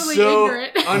but he's totally so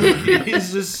ignorant.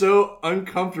 he's just so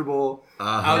uncomfortable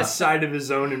Uh-huh. outside of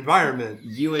his own environment.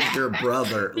 You and your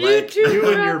brother. You Like, two You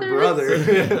and your brother.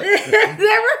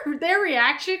 their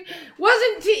reaction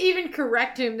wasn't to even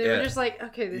correct him. They Yeah. were just like,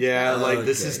 okay, this Yeah, guy. like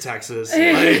this Okay. is Texas.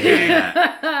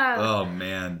 Yeah. Oh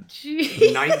man.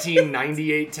 Gee.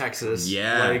 1998 Texas.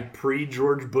 Yeah. Like pre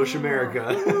George Bush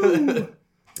America.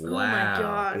 Oh my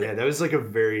god. Yeah, that was like a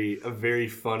very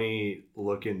funny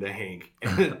look into Hank.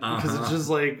 Because it's just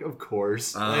like, of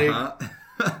course. Like,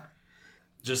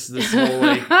 just this whole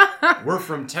like, we're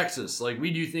from Texas. Like, we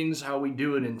do things how we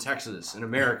do it in Texas, in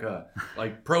America.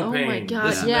 Like propane. Oh my god,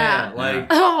 this and yeah. that. Like,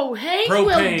 oh, Hank will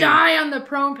propane. die on the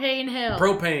propane hill.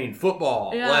 propane,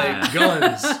 football, Yeah. like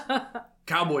guns,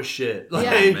 cowboy shit. Like,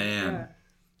 Yeah. Man.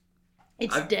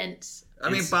 It's dense. I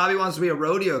mean, Bobby wants to be a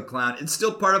rodeo clown. It's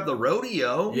still part of the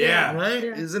rodeo. Yeah. Right?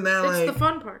 Yeah. Isn't that It's like... the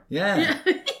fun part. Yeah.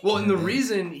 Well, and the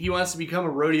reason he wants to become a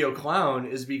rodeo clown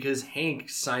is because Hank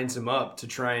signs him up to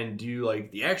try and do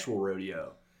like the actual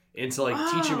rodeo and to like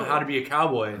teach him how to be a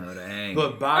cowboy. Oh, dang.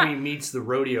 But Bobby meets the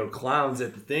rodeo clowns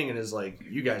at the thing and is like,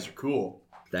 "You guys are cool,"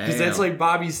 because that's Damn. like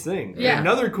Bobby's thing. Yeah. And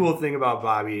another cool thing about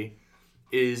Bobby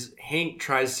is Hank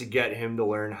tries to get him to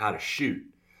learn how to shoot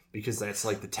because that's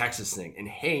like the Texas thing, and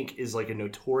Hank is like a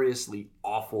notoriously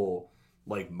awful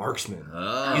like marksman.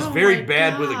 Oh. He's Oh very my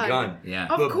bad with a God. gun. Yeah.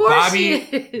 Of But course he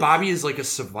is. Bobby is like a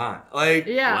savant. Like,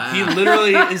 Yeah. Wow. he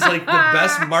literally is like the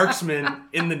best marksman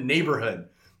in the neighborhood.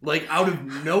 Like, out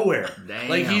of nowhere. Damn.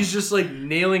 Like, he's just like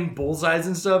nailing bullseyes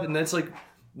and stuff. And that's like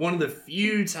one of the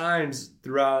few times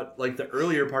throughout like the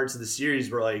earlier parts of the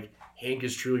series where like Hank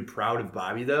is truly proud of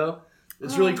Bobby, though.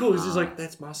 It's really cool because he's like,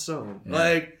 that's my son. Yeah.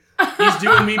 Like, he's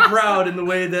doing me proud in the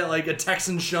way that like a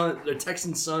Texan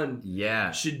son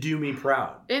Yeah. should do me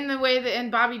proud. In the way that,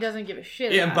 and Bobby doesn't give a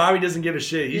shit. Yeah, and about Bobby doesn't give a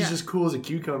shit. He's Yeah. just cool as a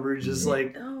cucucber. He's just like,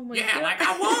 it. Oh my yeah, god. like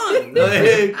I won.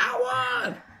 Like, I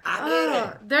won. I did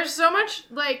it. There's so much,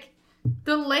 like,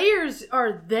 the layers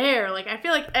are there. Like, I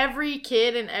feel like every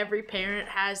kid and every parent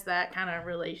has that kind of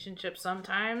relationship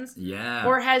sometimes. Yeah.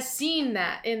 Or has seen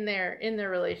that in their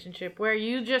relationship where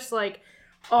you just, like,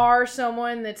 are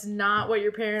someone that's not what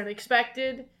your parent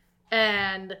expected,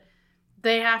 and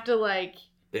they have to, like,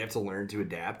 they have to learn to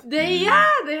adapt. they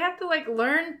have to, like,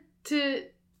 learn to,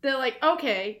 they're like,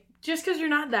 okay, just because you're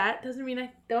not that doesn't mean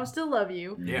I don't still love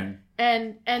you. Yeah.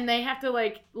 And they have to,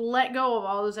 like, let go of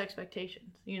all those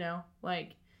expectations, you know?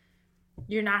 Like,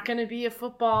 you're not going to be a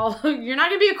football, you're not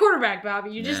going to be a quarterback,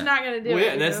 Bobby. You're just Yeah. not going to do Well, it.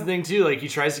 yeah, and you that's know? the thing too. Like, he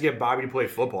tries to get Bobby to play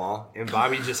football, and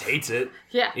Bobby just hates it.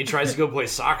 Yeah. He tries to go play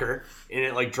soccer, and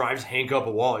it like drives Hank up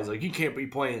a wall. He's like, "You can't be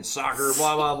playing soccer,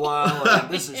 blah blah blah." Like,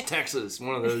 this is Texas,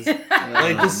 one of those.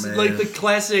 Like this, man. like the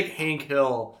classic Hank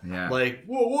Hill. Yeah. Like,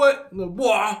 whoa, what?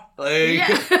 Wah. Like,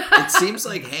 Yeah. It seems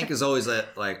like Hank is always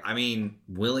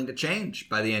willing to change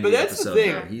by the end but of the that's episode. the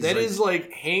thing. though. He's That like, is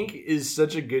like Hank is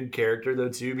such a good character though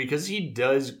too, because he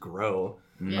does grow.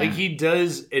 Yeah. Like, he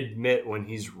does admit when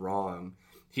he's wrong.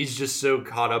 He's just so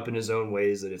caught up in his own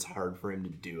ways that it's hard for him to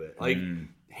do it. Like,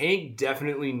 Hank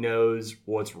definitely knows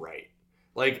what's right.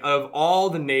 Like, of all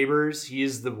the neighbors, he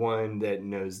is the one that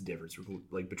knows the difference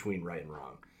like between right and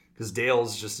wrong. Because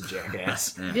Dale's just a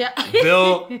jackass. Yeah.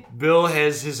 Bill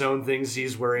has his own things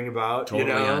he's worrying about.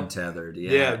 totally you know? untethered.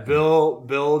 Yeah. Yeah,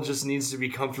 Bill just needs to be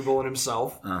comfortable in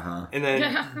himself. Uh-huh. And then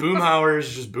Boomhauer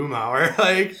is just Boomhauer.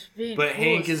 Like, Being but cool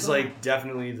Hank as is fuck. like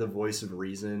definitely the voice of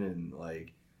reason and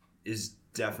like is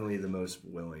definitely the most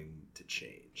willing to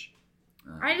change.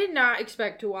 I did not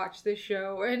expect to watch this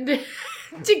show and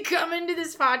to come into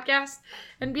this podcast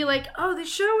and be like, oh,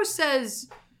 this show says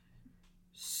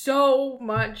so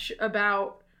much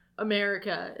about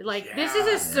America. Like, this is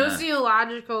a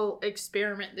sociological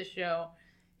experiment, this show,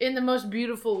 in the most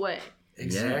beautiful way.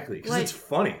 Exactly, because Like- it's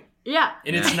funny. Yeah.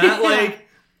 And it's not like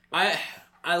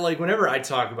I like whenever I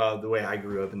talk about the way I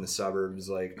grew up in the suburbs,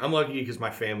 like I'm lucky because my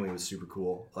family was super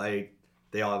cool. Like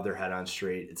they all have their head on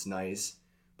straight. It's nice.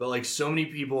 But like so many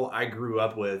people I grew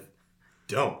up with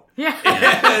don't. Yeah.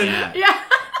 Yeah. Yeah.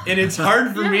 And it's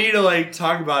hard for me to like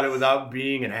talk about it without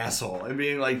being an asshole and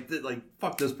being like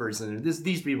fuck this person or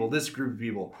these people, this group of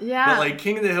people. Yeah. But like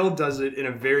King of the Hill does it in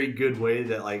a very good way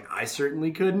that like I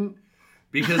certainly couldn't,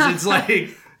 because it's like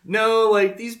no,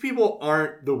 like these people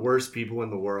aren't the worst people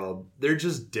in the world. They're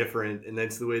just different, and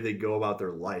that's the way they go about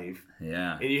their life.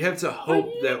 Yeah. And you have to hope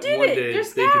you that did one it day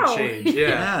just they now. can change.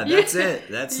 Yeah. Yeah, that's it.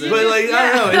 That's You it. But like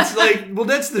I don't know, Yeah. it's like well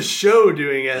that's the show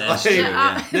doing it. That's like true,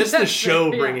 yeah. that's the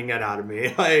show Yeah. bringing it out of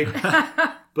me. Like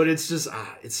but it's just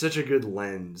it's such a good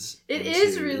lens. It into-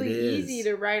 is really it is. easy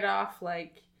to write off,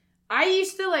 like, I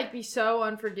used to, like, be so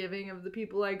unforgiving of the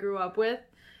people I grew up with,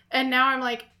 and now I'm,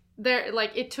 like, they're,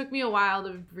 like, it took me a while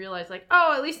to realize, like,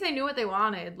 oh, at least they knew what they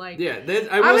wanted, like, Yeah,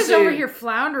 that, I will was say, over here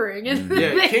floundering, and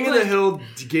Yeah, they, King of the like- Hill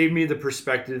gave me the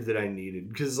perspective that I needed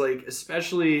because, like,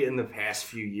 especially in the past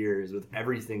few years with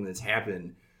everything that's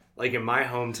happened, like in my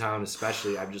hometown,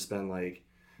 especially, I've just been like,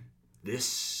 this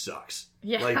sucks.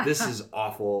 Yeah. Like, this is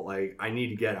awful. Like, I need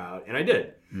to get out, and I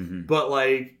did. Mhm. But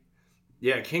like,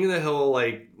 Yeah, King of the Hill,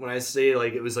 like, when I say,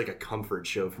 like, it was, like, a comfort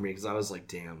show for me, because I was like,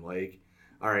 damn, like,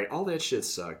 all right, all that shit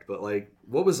sucked, but, like,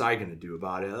 what was I going to do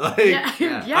about it? Like,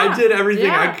 I did everything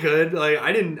I could. Like,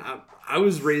 I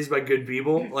was raised by good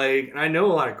people, like, and I know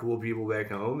a lot of cool people back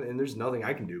home, and there's nothing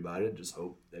I can do about it. Just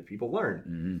hope that people learn.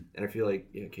 Mm-hmm. And I feel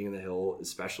like, King of the Hill,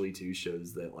 especially, too,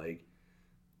 shows that, like,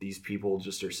 these people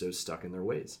just are so stuck in their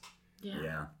ways.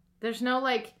 Yeah. There's no,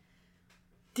 like,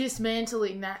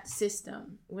 dismantling that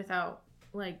system without,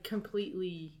 like,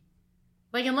 completely...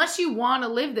 Like, unless you want to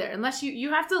live there, unless you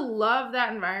have to love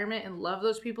that environment and love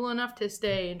those people enough to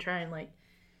stay and try and, like,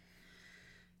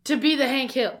 to be the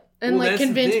Hank Hill and, like,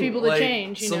 convince people to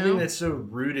change, you know? Something that's so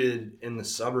rooted in the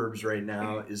suburbs right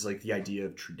now is, like, the idea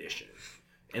of tradition.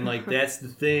 And, like, that's the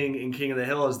thing in King of the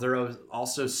Hill is they're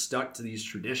also stuck to these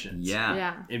traditions.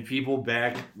 Yeah. And people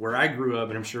back where I grew up,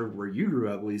 and I'm sure where you grew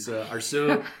up, Lisa, are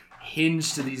so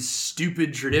hinged to these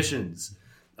stupid traditions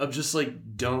of just,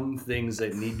 like, dumb things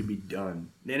that need to be done.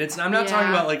 And I'm not talking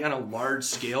about, like, on a large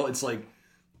scale. It's, like,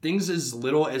 things as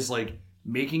little as, like,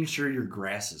 making sure your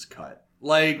grass is cut.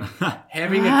 Like,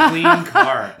 having a clean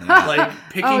car. Like,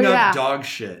 picking up dog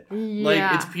shit.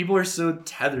 Like, people are so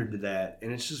tethered to that.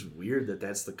 And it's just weird that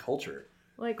that's the culture.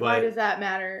 Like, why does that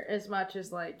matter as much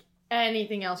as, like,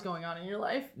 anything else going on in your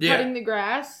life? Cutting the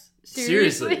grass?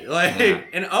 Seriously. Like,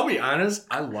 and I'll be honest,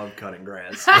 I love cutting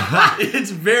grass. It's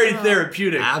very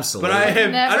therapeutic. Absolutely. But I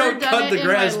Never don't done cut it the in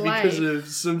grass my because life. of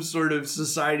some sort of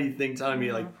society thing telling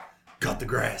me, like, cut the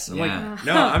grass. I'm Yeah. like,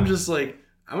 no, I'm just like,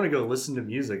 I'm going to go listen to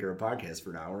music or a podcast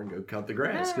for an hour and go cut the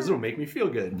grass because it'll make me feel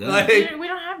good. Yeah. Like, We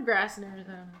don't have grass in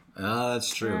Arizona. Oh,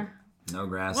 that's true. No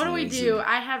grass. What do we in do? AC.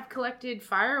 I have collected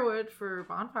firewood for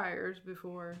bonfires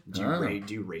before. do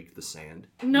you rake the sand?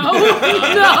 No, no,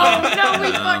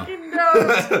 we fucking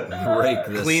don't. Break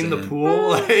this. Clean the in. pool?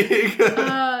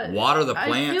 Like, Water the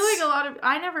plants. I feel like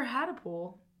I never had a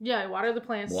pool. Yeah, water the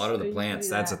plants. Water I the used to plants.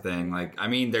 do That's a that. thing. Like, I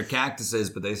mean, they're cactuses,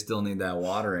 but they still need that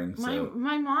watering. So.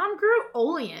 My mom grew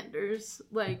oleanders.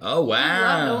 Like, Oh I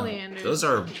wow! love oleanders. Those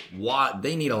are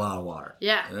They need a lot of water.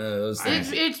 Yeah. Those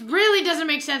things. It really doesn't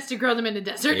make sense to grow them in the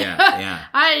desert. Yeah.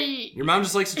 your mom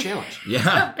just likes a challenge.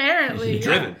 Yeah. Apparently.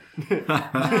 Driven.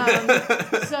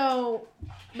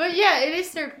 But yeah, it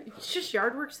is it's just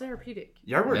yard work's therapeutic.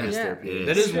 Yard work Yeah. is Yeah. therapeutic. It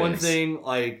That is. is one It is. thing,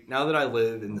 like, now that I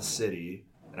live in the city,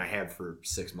 and I have for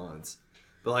 6 months,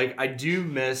 but, like, I do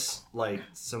miss, like,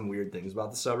 some weird things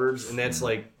about the suburbs, and that's,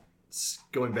 like,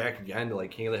 going back again to,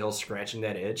 like, King of the Hill scratching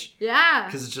that itch. Yeah.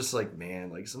 Because it's just like, man,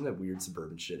 like, some of that weird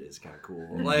suburban shit is kind of cool.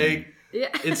 Mm-hmm. Like, Yeah.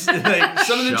 it's, like,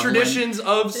 some of the Shoveling. traditions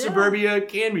of suburbia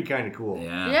can be kind of cool.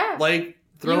 Yeah. Yeah. Like,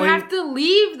 You have to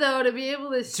leave, though, to be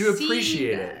able to see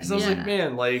appreciate that. it. Because I was like,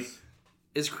 man, like,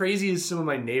 as crazy as some of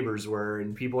my neighbors were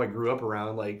and people I grew up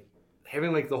around, like,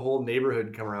 having, like, the whole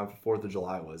neighborhood come around for 4th of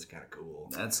July was kind of cool.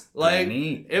 That's Like,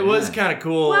 neat. it was kind of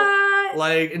cool. What?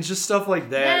 Like, and just stuff like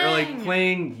that. Or, like, Dang.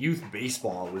 playing youth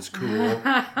baseball was cool.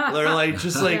 Or, like,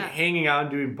 just, like, Yeah. hanging out and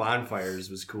doing bonfires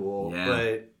was cool. Yeah.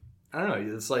 But, I don't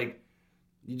know. It's like,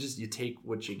 you take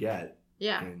what you get.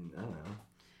 Yeah. And, I don't know.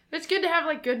 It's good to have,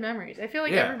 like, good memories. I feel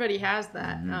like Yeah. everybody has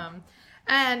that. Mm-hmm.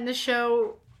 And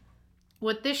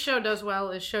what this show does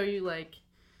well is show you, like,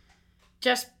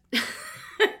 just...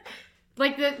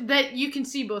 like, that you can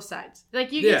see both sides.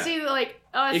 Like, you can see that, like,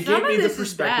 It some gave me of the this is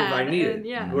perspective bad, I needed. and,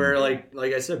 yeah. Where, like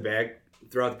I said, back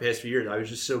throughout the past few years, I was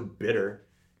just so bitter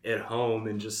at home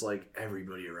and just like,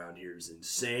 everybody around here is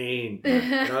insane.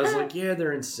 And I was like, yeah,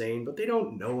 they're insane, but they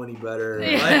don't know any better.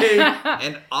 Like,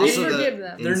 And also, forgive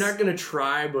them. they're not going to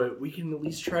try, but we can at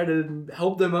least try to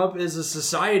help them up as a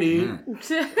society.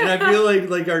 Mm. And I feel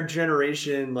like our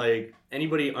generation, like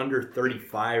anybody under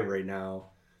 35 right now,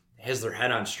 has their head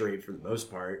on straight for the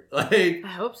most part. Like, I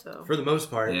hope so. for the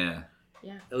most part. Yeah,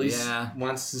 Yeah. At least Yeah.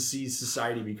 wants to see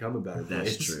society become a better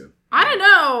place. that's true. I don't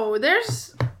know.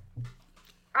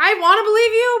 I want to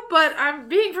believe you, but I'm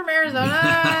being from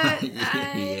Arizona. Yeah.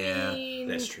 I mean,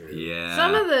 That's true. Yeah.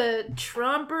 Some of the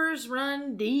Trumpers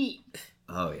run deep.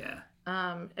 Oh yeah.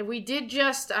 And we did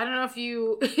just, I don't know if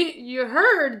you you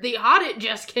heard, the audit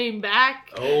just came back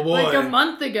Oh boy. like a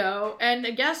month ago. And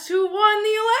guess who won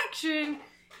the election?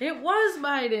 It was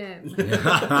Biden.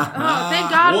 Oh, thank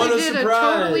God What we a did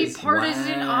surprise. a totally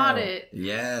partisan Wow. audit.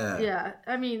 Yeah. Yeah,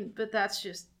 I mean, but that's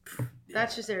just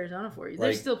Arizona for you. Like-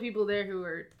 There's still people there who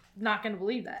are not going to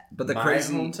believe that. But the My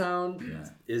crazy hometown Yeah.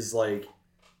 is like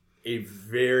a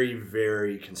very,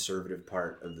 very conservative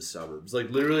part of the suburbs.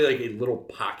 Like literally like a little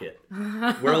pocket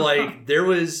where like there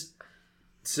was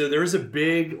a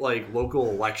big like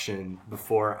local election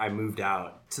before I moved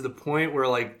out, to the point where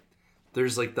like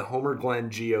there's like the Homer Glenn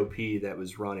GOP that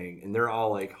was running, and they're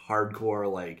all like hardcore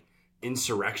like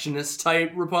insurrectionist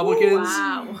type Republicans.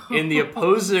 Wow. And the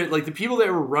opposer, like the people that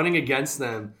were running against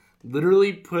them,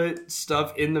 literally put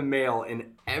stuff in the mail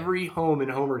in every home in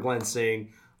Homer Glen saying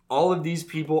all of these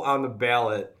people on the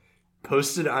ballot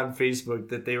posted on Facebook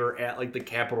that they were at like the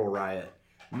Capitol riot.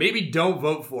 Maybe don't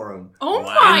vote for them. Oh Wow.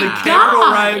 my And the god! Capitol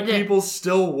riot people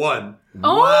still won.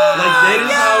 Oh Wow. Like that is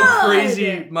my how God.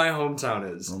 crazy my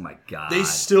hometown is. Oh my god. They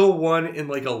still won in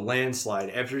like a landslide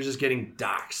after just getting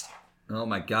doxxed. Oh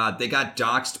my god. They got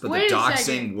doxxed, but Wait the a doxing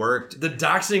second. worked. The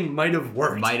doxing might have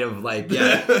worked. Might have like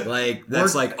yeah, like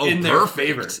that's Worked like oh in their perfect.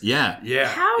 favor. Yeah. Yeah.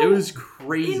 How- It was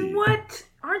crazy. In what?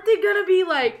 Aren't they gonna be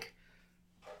like?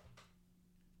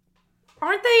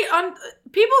 Aren't they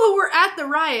people who were at the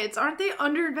riots? Aren't they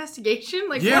under investigation?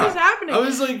 Like Yeah. what is happening? I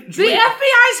was like, the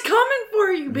FBI's coming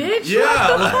for you, bitch.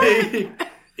 yeah, What the fuck?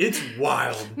 like it's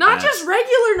wild. Not That's- just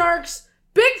regular narcs,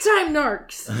 big time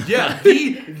narcs. Yeah,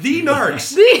 the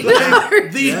narcs. The Like,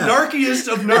 narcs. the Yeah. narkiest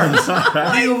of narcs.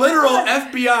 The literal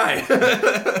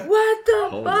FBI. What the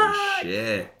Holy fuck?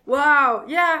 shit. Wow.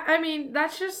 Yeah, I mean,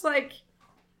 that's just like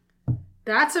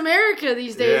that's America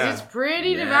these days. Yeah. It's pretty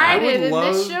Yeah. divided, I would and this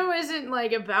love- show isn't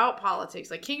like about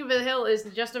politics. Like King of the Hill is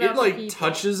just about It the like people.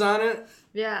 touches on it,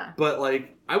 Yeah. but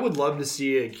like I would love to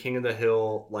see a King of the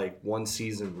Hill like one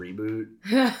season reboot.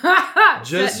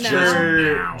 Just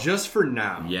Just for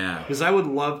now. Yeah. Because I would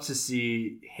love to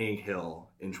see Hank Hill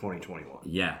in 2021.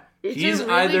 Yeah. It's He's a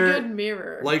really either, good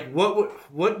mirror. Like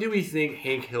what do we think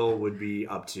Hank Hill would be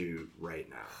up to right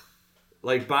now?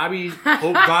 Like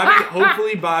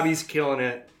hopefully Bobby's killing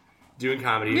it doing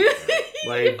comedy.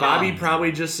 Like Bobby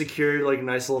probably just secured like a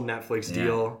nice little Netflix Yeah.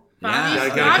 deal. Bobby's, Yeah, got a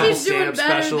couple Bobby's doing stand-up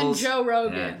better specials. than Joe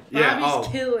Rogan. Yeah. Bobby's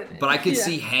Oh. killing it. But I could Yeah.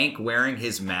 see Hank wearing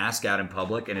his mask out in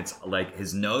public, and it's like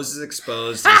his nose is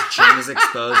exposed, his chin is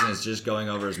exposed, and it's just going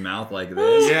over his mouth like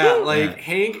this. Yeah, like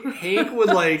Yeah. Hank would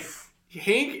like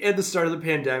Hank at the start of the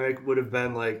pandemic would have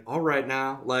been like, all right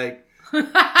now, like we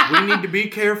need to be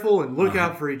careful and look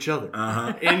out for each other.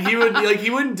 Uh-huh. And he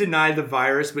wouldn't deny the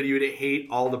virus, but he would hate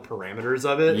all the parameters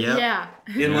of it. Yep. Yeah.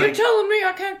 And You're like, telling me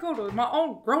I can't go to my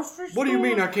own grocery store? what do you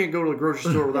mean I can't go to the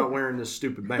grocery store without wearing this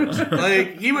stupid mask?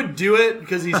 Like he would do it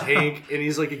because he's Hank and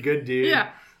he's like a good dude. Yeah.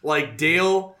 Like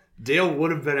Dale would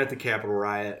have been at the Capitol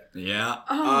riot. Yeah.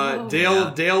 Oh.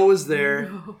 Dale was there.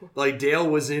 No. Like Dale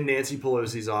was in Nancy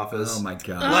Pelosi's office. Oh my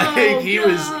god. Like he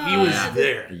was God.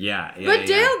 there. Yeah. Yeah. But yeah.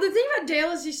 Dale, the thing about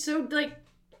Dale is he's so like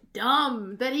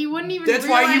dumb that he wouldn't even That's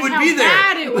why he realize would how be there.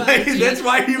 bad it was. Like, that's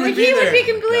why he would Like be he there. would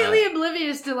be completely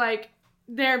oblivious to like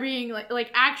there being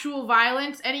like actual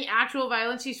violence, any actual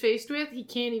violence he's faced with, he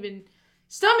can't even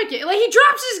stomach it. Like he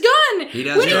drops his gun He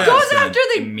does. when he yeah, goes it's after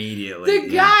the immediately.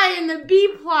 guy in the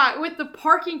B plot with the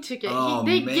parking ticket. Oh,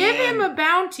 They give man. him a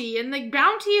bounty, and the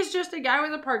bounty is just a guy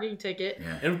with a parking ticket.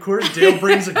 Yeah. And of course, Dale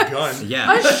brings a gun.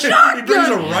 Yeah. A shotgun He brings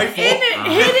a rifle.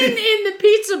 hidden in the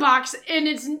pizza box, and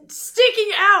it's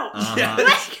sticking out. Uh-huh. Yeah.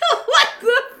 Like, what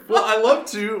the Well, I love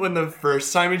too when the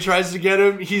first time he tries to get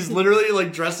him, he's literally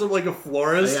like dressed up like a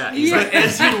florist. Yeah, he's But like-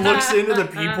 as he looks into the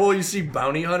peephole, you see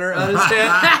bounty hunter on his head,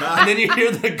 and then you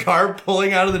hear the car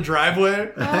pulling out of the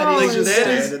driveway. And Oh, he's Like, just that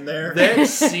is- standing there. That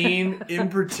scene in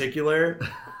particular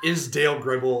is Dale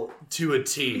Gribble to a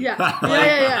T. Yeah,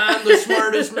 yeah. I'm the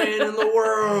smartest man in the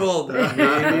world.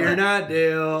 Maybe you're not,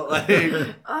 Dale.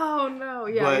 Like, Oh no,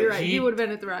 yeah, But you're right. He he- would have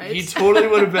been at the riots. he totally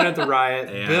would have been at the riot.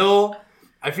 Yeah. Bill,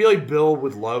 I feel like Bill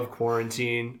would love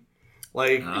quarantine.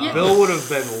 Like, Oh. Bill would have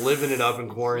been living it up in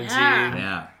quarantine. Yeah.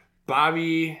 Yeah.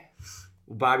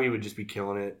 Bobby would just be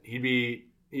killing it. He'd be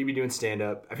doing stand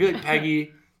up. I feel like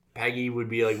Peggy would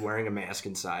be like wearing a mask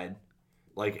inside.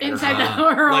 Like at her Inside house.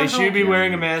 the her own Like she'd be home.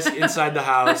 wearing a mask inside the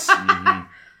house. Mhm.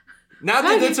 Not that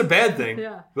Peggy- that's a bad thing.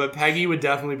 Yeah. But Peggy would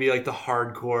definitely be like the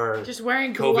hardcore Just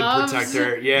wearing COVID gloves.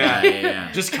 protector. Yeah, Yeah. yeah,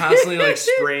 yeah. Just constantly like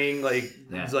spraying like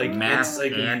Yeah. like Mask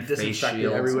like and face disinfectant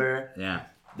shields. everywhere. Yeah.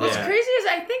 What's Yeah. crazy is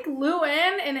I think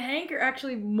Luann and Hank are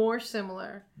actually more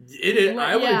similar. It is.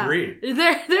 I would Yeah. agree.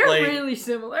 They're Like- really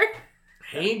similar.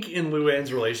 Hank and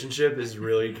Luann's relationship is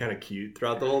really kind of cute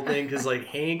throughout the whole thing because like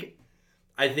Hank,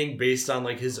 I think based on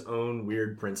like his own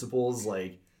weird principles,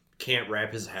 like can't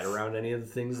wrap his head around any of the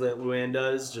things that Luann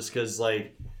does, just because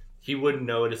like he wouldn't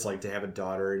know what it's like to have a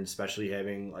daughter, and especially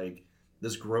having like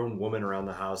this grown woman around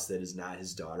the house that is not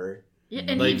his daughter. Yeah,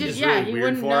 and Like, he just it's really he weird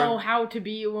wouldn't for know him. how to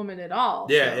be a woman at all.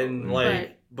 Yeah, so- and like,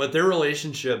 Right. but their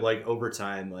relationship, like over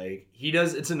time, like he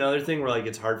does. It's another thing where like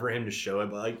it's hard for him to show it,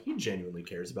 but like he genuinely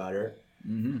cares about her.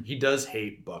 Mm-hmm. He does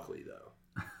hate Buckley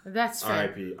though. That's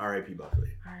fair. R.I.P. Buckley.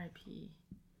 R.I.P.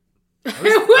 was- To be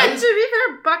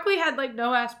fair, Buckley had like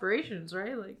no aspirations,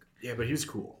 right? Like Yeah, but he was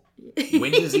cool.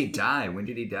 When does he die? When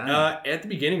did he die? At the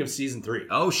beginning of season 3.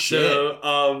 Oh shit! So,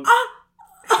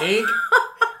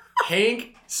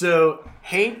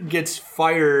 Hank gets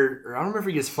fired, or I don't remember if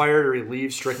he gets fired or he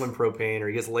leaves Strickland Propane or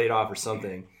he gets laid off or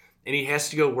something. And he has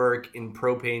to go work in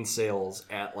propane sales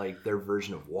at like their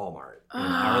version of Walmart in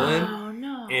Ireland. Oh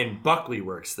no. And Buckley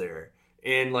works there.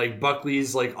 And like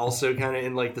Buckley's like also kind of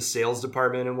in like the sales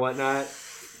department and whatnot.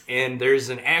 And there's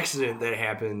an accident that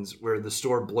happens where the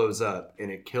store blows up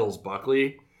and it kills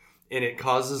Buckley. And it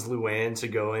causes Luann to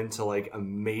go into like a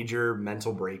major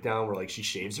mental breakdown where like she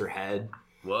shaves her head.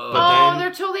 Whoa. Oh, then-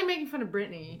 they're totally making fun of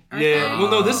Britney. aren't Yeah, they? well,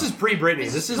 no, this is pre-Britney.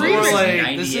 This is more pre-Britney.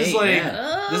 like this 98, is like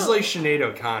yeah. this is like Sinead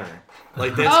O'Connor.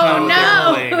 Like that's Oh, kind of what no.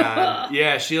 they're playing on.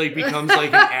 Yeah, she like becomes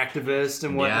like an activist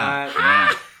and whatnot.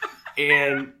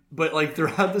 Yeah. But like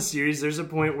throughout the series, there's a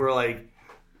point where like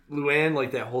Luann,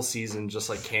 like that whole season, just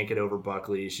like can't get over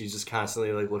Buckley. She's just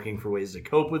constantly like looking for ways to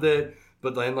cope with it.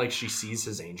 But then like she sees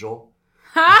his angel.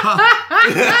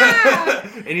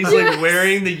 And he's like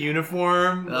wearing the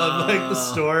uniform of like the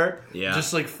store, Yeah.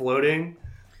 just like floating.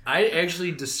 I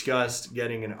actually discussed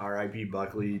getting an R.I.P.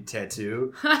 Buckley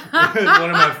tattoo with one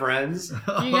of my friends.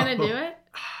 You gonna do it?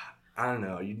 I don't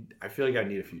know. I feel like I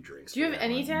need a few drinks. Do you for have that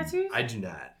any one. tattoos? I do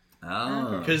not.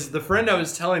 Oh. Because the friend I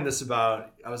was telling this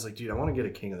about, I was like, dude, I want to get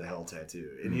a King of the Hill tattoo.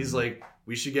 And he's like,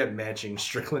 we should get matching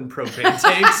Strickland propane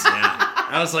tanks. Yeah.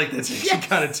 I was like, that's actually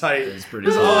kind of tight. It's pretty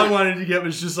Because cool. all I wanted to get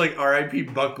was just like R.I.P.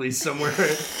 Buckley somewhere,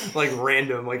 like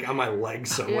random, like on my leg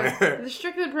somewhere. Yeah. The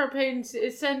Strickland propane,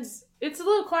 it's a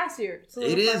little classier. It's a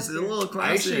little It is a classier. little I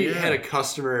classic. actually yeah. had a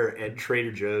customer at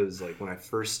Trader Joe's, like when I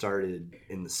first started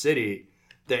in the city,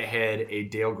 that had a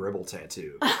Dale Gribble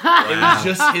tattoo. It was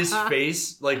just his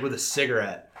face, like with a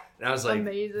cigarette. And I was like,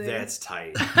 Amazing. that's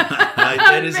tight. Like,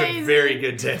 that is a Amazing. very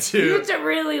good You tattoo. have to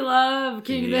really love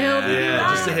King of the Hill. to do Yeah, that.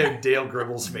 just to have Dale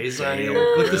Gribble's face on Dale you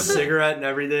with the Gribble. cigarette and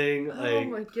everything. Oh Like,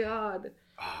 my god.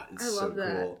 it's I so love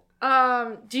that.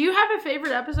 cool. Do you have a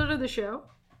favorite episode of the show?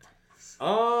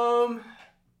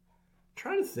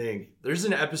 Trying to think. There's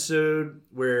an episode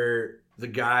where the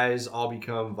guys all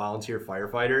become volunteer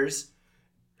firefighters.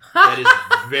 That is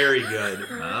very good.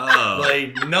 Oh.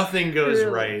 Like nothing goes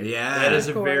Really? right. Yeah. That is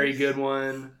a Of very course. good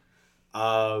one.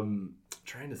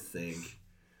 Trying to think.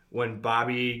 When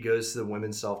Bobby goes to the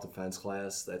women's self-defense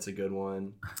class, that's a good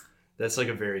one. That's like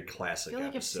a very classic I feel like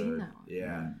I've episode. seen that one.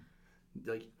 Yeah.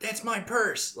 Like, that's my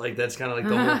purse. Like that's kind of like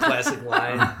the whole classic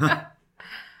line.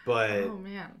 But Oh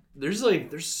man.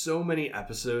 there's so many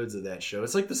episodes of that show.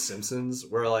 It's like The Simpsons,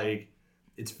 where like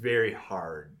it's very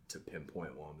hard to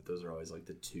pinpoint one, but those are always like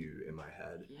the two in my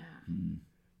head. Yeah.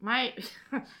 My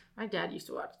my dad used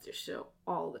to watch this show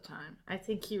all the time. I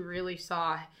think he really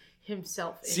saw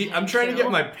himself in See, that I'm trying to show.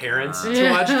 get my parents to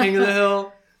Yeah. watch King of the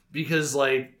Hill because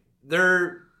like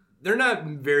they're not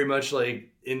very much like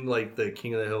in like the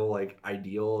King of the Hill like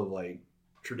ideal of like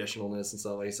traditionalness and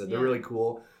stuff. Like I said, they're Yeah. really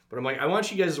cool. But I'm like, I want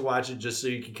you guys to watch it just so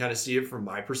you can kind of see it from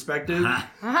my perspective.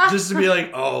 Uh-huh. Just to be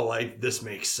like, oh, like this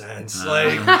makes sense.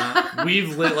 Like Uh-huh.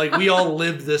 we all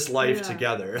lived this life Yeah.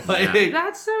 together. Like,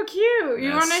 That's so cute.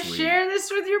 You That's want to sweet. share this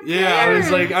with your parents? yeah, I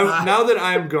was like, now that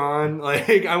I'm gone,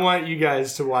 like I want you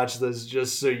guys to watch this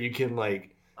just so you can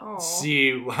like Aw.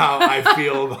 see how I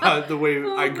feel about the way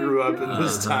Oh I my grew up in God.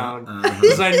 this town. Uh-huh.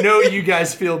 Because I know you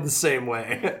guys feel the same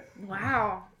way.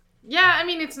 Wow. Yeah, I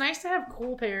mean, it's nice to have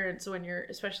cool parents when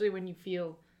especially when you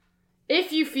feel,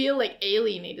 if you feel like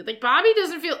alienated. Like Bobby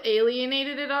doesn't feel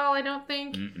alienated at all, I don't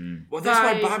think. Mm-mm. Well, that's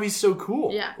why Right. Bobby's so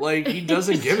cool. Yeah. Like he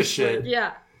doesn't give a shit.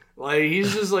 Yeah. Like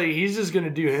he's just gonna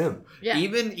do him. Yeah.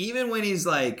 Even when he's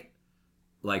like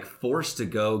forced to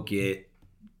go get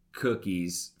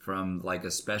cookies from like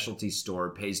a specialty store,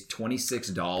 pays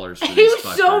 $26 for He these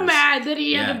was so fuckers. mad that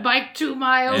he had Yeah. to bike 2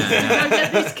 miles Yeah. to go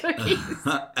get these cookies.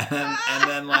 and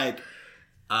then like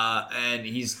and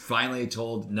he's finally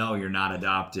told, no, you're not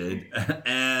adopted.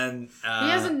 And He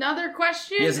has another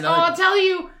question. he has another- I'll tell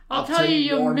you. I'll tell you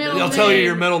your your middle middle I'll name. tell you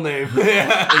your middle name.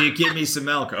 Yeah. will you give me some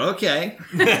milk? Okay.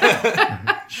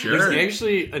 Sure. There's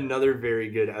actually another very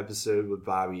good episode with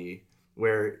Bobby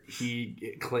where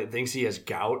he thinks he has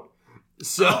gout.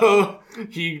 So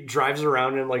he drives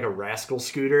around in like a rascal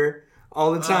scooter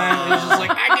all the time. And he's just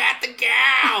like, I got the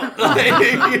gout.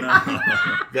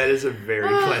 Like, that is a very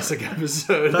classic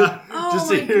episode. Just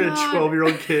to my hear God. a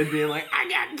 12-year-old kid being like, I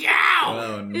got gout.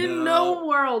 Oh, no. In no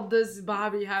world does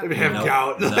Bobby have I have Nope.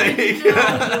 gout. No. Like,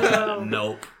 No.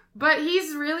 Nope. But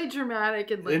he's really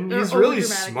dramatic and like, and or he's really overdramatic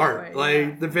in a smart. way, Like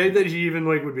yeah. the fact that he even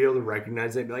like would be able to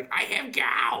recognize it and be like, I have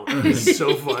gout. It's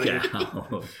so funny.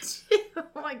 Gout.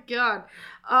 Oh my god.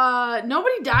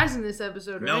 Nobody dies in this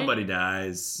episode, right? Nobody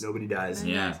dies. Nobody dies.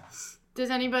 Yeah. Does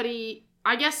anybody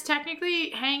I guess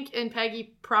technically Hank and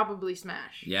Peggy probably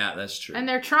smash. Yeah, that's true. And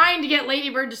they're trying to get Lady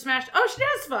Bird to smash. Oh, she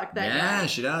does fuck that guy. Yeah,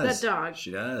 she does. That dog. She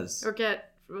does. Or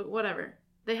get whatever.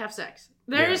 They have sex.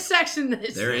 There is sex in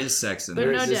this. There is sex in But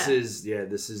there. no This death.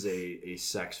 is a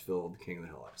sex-filled King of the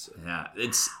Hill episode. Yeah,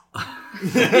 it's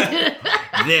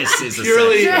this is a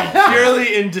Purely, sex show.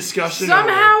 purely in discussion.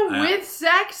 Somehow Yeah. with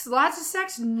sex, lots of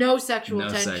sex, no sexual No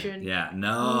sex. tension. Yeah,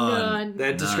 none. None. that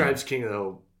None. describes King of the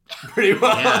Hill pretty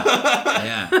well.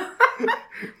 Yeah.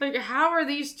 Like, how are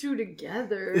these two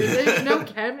together? There's no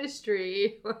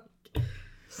chemistry.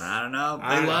 I don't know. They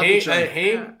I- love Hank, each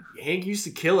other. Hank used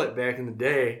to kill it back in the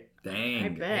day. I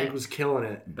Dang. bet. Hank was killing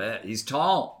it. Bet. He's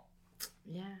tall.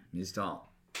 Yeah. He's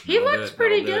tall. He That'll do looks it.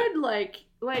 pretty That'll do good.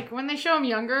 Like when they show him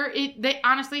younger, he He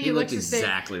looks looked the same.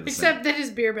 exactly the Except that his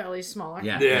beer belly's smaller. it.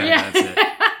 Yeah. Yeah. Yeah. That's it.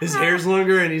 His hair's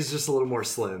longer and he's just a little more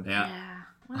slim. Yeah. Yeah.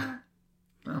 Well,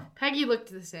 Well. Peggy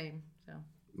looked the same. So.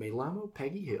 Melamo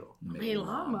Peggy Hill.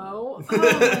 Melamo.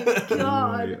 Oh my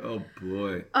god. Oh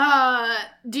boy.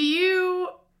 Do you?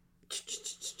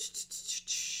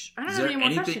 I don't Is have there any more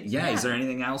anything? questions. Yeah. Is there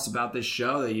anything else about this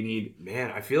show that you need?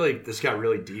 Man, I feel like this got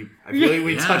really deep. I feel like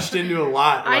we Yeah. touched into a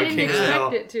lot. I Like didn't King of the Hill,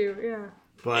 expect it to. Yeah.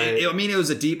 but I mean, it was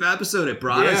a deep episode. It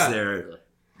brought us Yeah. there.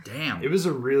 Damn. it was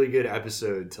a really good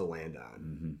episode to land on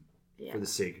Mhm. Yeah. for the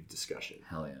sake of discussion.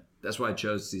 Hell yeah. That's why I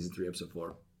chose season 3, episode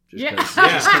 4. Just Yeah.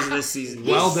 because of this season.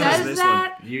 He Well done. says This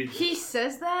that. You- He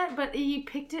says that, but he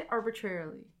picked it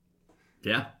arbitrarily.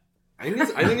 Yeah, I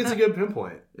think it's a good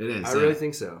pinpoint. it is. I yeah. really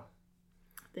think so.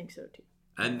 I think so too.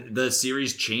 And the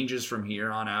series changes from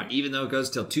here on out, even though it goes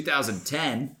till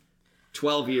 2010,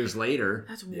 12 years later.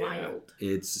 That's Yeah. wild.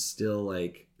 It's still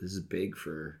like, this is big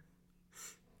for,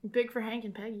 Big for Hank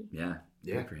and Peggy. yeah,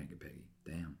 Yeah. big for Hank and Peggy.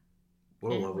 Damn.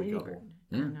 What a And lovely Lady couple. Bird.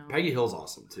 Yeah. I know. Peggy Hill's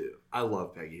awesome too. I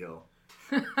love Peggy Hill.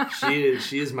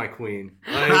 She is my queen.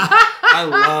 Like, I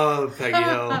love Peggy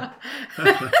Hill.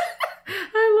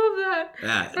 I love that.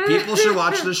 Yeah, people should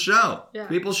watch this show. Yeah.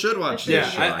 People should watch Yeah,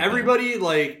 this show. I think. Everybody,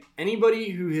 like anybody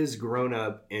who has grown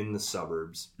up in the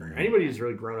suburbs, or Mhm. anybody who's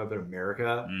really grown up in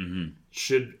America, Mhm.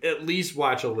 should at least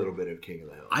watch a little bit of King of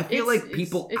the Hill. I feel It's- like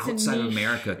people it's a outside of niche,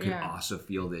 America could yeah. also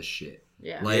feel this shit.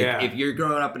 Yeah. Like, Yeah. if you're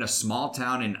growing up in a small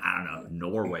town in, I don't know,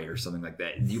 Norway or something like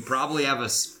that, you probably have a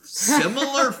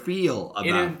similar feel about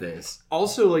And this.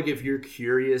 Also, like if you're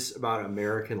curious about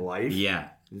American life, Yeah,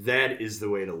 that is the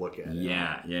way to look at it.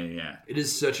 yeah. It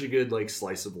is such a good like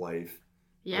slice of life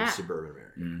Yeah. of suburban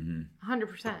America. Mm-hmm.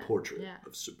 100%. A portrait Yeah.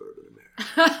 of suburban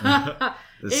America.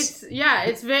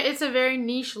 It's a very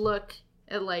niche look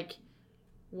at like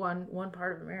one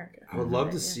part of America. I would love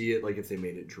to Yeah. see it like if they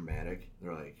made it dramatic.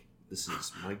 They're like, this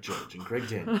is Mike Judge and Greg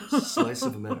Daniels, Slice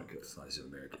of America, Slice of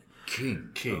America. King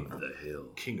King of the Hill.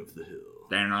 King of the Hill.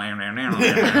 Oh,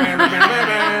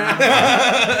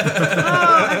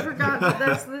 I forgot that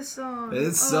that's this song.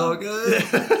 It's so good.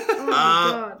 Oh my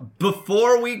god.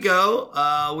 Before we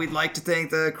go, we'd like to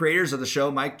thank the creators of the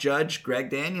show, Mike Judge, Greg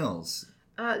Daniels,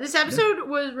 This episode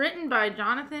was written by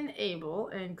Jonathan Abel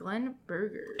and Glenn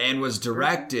Berger. and was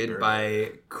directed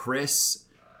by Chris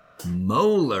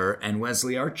Moeller and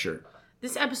Wesley Archer.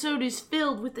 This episode is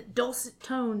filled with the dulcet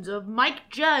tones of Mike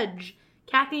Judge,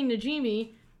 Kathy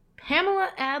Najimy, Pamela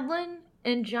Adlin,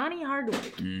 and Johnny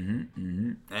Hardwick.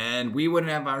 And we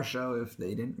wouldn't have our show if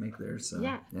they didn't make theirs. So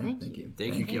Yeah, thank you.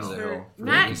 Thank you, King of the for- Hill. For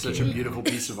Matt, making such a beautiful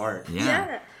piece of art.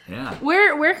 Yeah.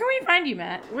 Where can we find you,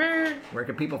 Matt? Where Where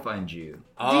can people find you?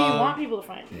 do you want people to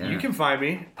find you? Yeah. You can find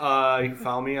me. You can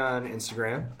follow me on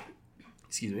Instagram.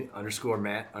 Excuse me.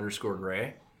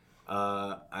 _Matt_Gray.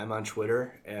 I'm on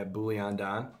Twitter at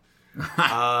BoolionDon.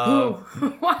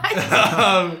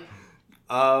 What?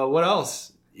 What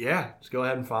else? Yeah, just go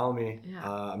ahead and follow me. Yeah.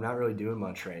 I'm not really doing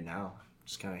much right now.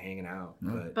 Just kind of hanging out.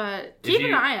 But But If keep an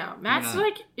you- eye out. Matt's Yeah.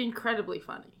 like incredibly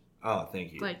funny. oh,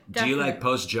 thank you. Like, Do you like definitely.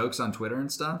 post jokes on Twitter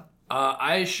and stuff?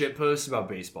 I shit post about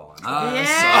baseball. On Twitter.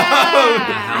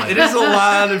 Yeah. It is a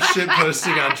lot of shit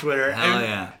posting on Twitter. Hell And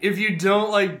yeah. If you don't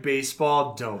like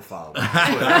baseball, don't follow me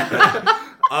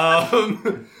on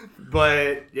Twitter.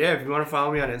 But yeah, if you want to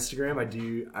follow me on Instagram,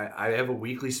 I have a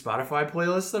weekly Spotify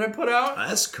playlist that I put out.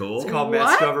 That's cool. It's called What?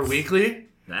 Matt Scover Weekly.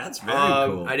 That's very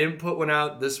cool. I didn't put one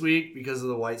out this week because of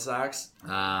the White Sox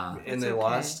Ah, and That's they okay.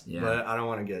 lost. Yeah. But I don't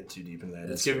want to get too deep into that.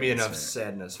 That's It's giving me fair, enough that's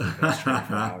sadness for the past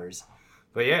 24 hours.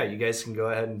 But yeah, you guys can go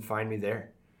ahead and find me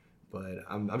there. But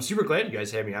I'm super glad you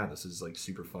guys had me on. This is like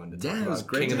super fun to talk yeah, it was about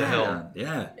great King of to the have Hill, you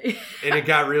on. Yeah. and it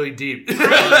got really deep.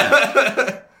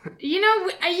 You know,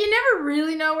 you never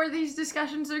really know where these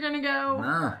discussions are gonna go.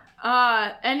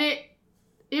 Ah. And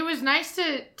it was nice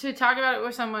to talk about it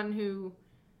with someone who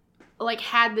like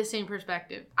had the same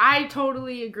perspective. I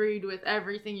totally agreed with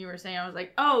everything you were saying. I was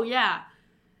like, oh yeah,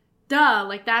 duh.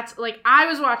 Like that's like I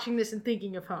was watching this and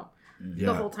thinking of home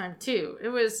the whole time too. It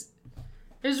was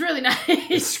really nice.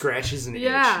 It scratches an itch.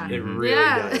 It really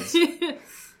does.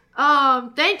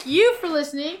 Thank you for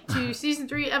listening to season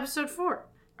 3, episode 4.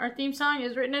 Our theme song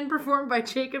is written and performed by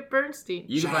Jacob Bernstein.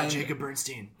 Shout out Jacob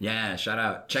Bernstein. Yeah, shout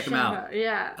out. Check him out.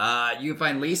 Yeah. You can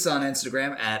find Lisa on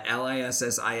Instagram at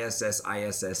LISSISSISSA.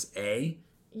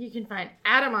 You can find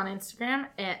Adam on Instagram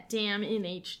at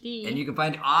DamnHD. And you can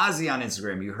find Ozzy on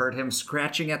Instagram. You heard him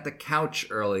scratching at the couch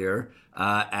earlier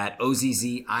at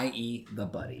OZZIE the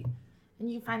Buddy.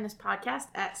 And you can find this podcast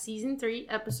at season 3,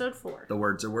 episode 4. The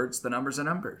words are words, the numbers are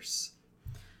numbers.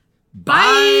 Bye!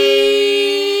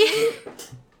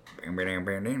 Oh.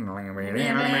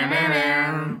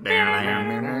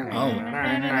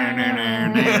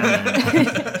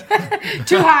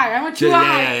 Too high. I went too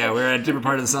high. Yeah. We're at a different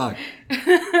part of the song.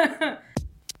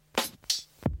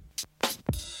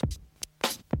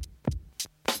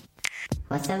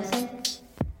 What's the episode?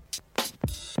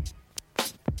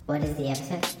 What is the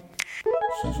episode?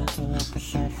 Season 3,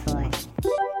 episode 4.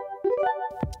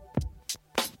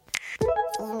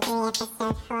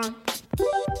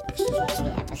 Season 3,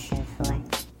 episode 4.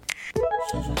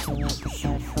 Season 3,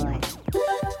 episode 4.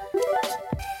 Season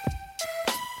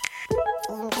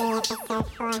 3, episode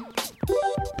 4.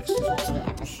 Season 3,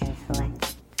 episode 4.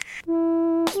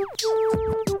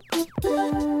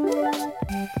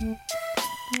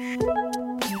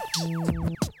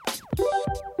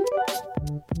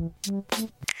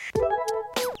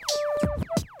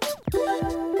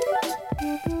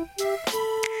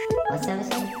 What's the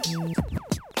episode?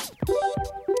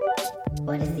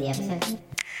 What is the episode?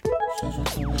 Season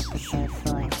 3, episode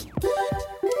 4.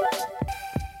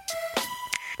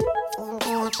 Season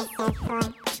 3, episode 4.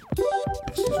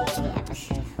 Season 3,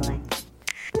 episode 4.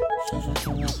 Season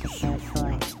 3, episode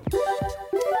 4.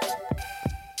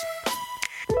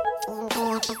 Season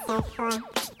 3, episode 4.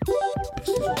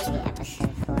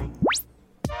 Season 3,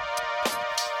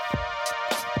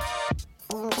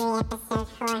 episode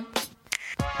 4.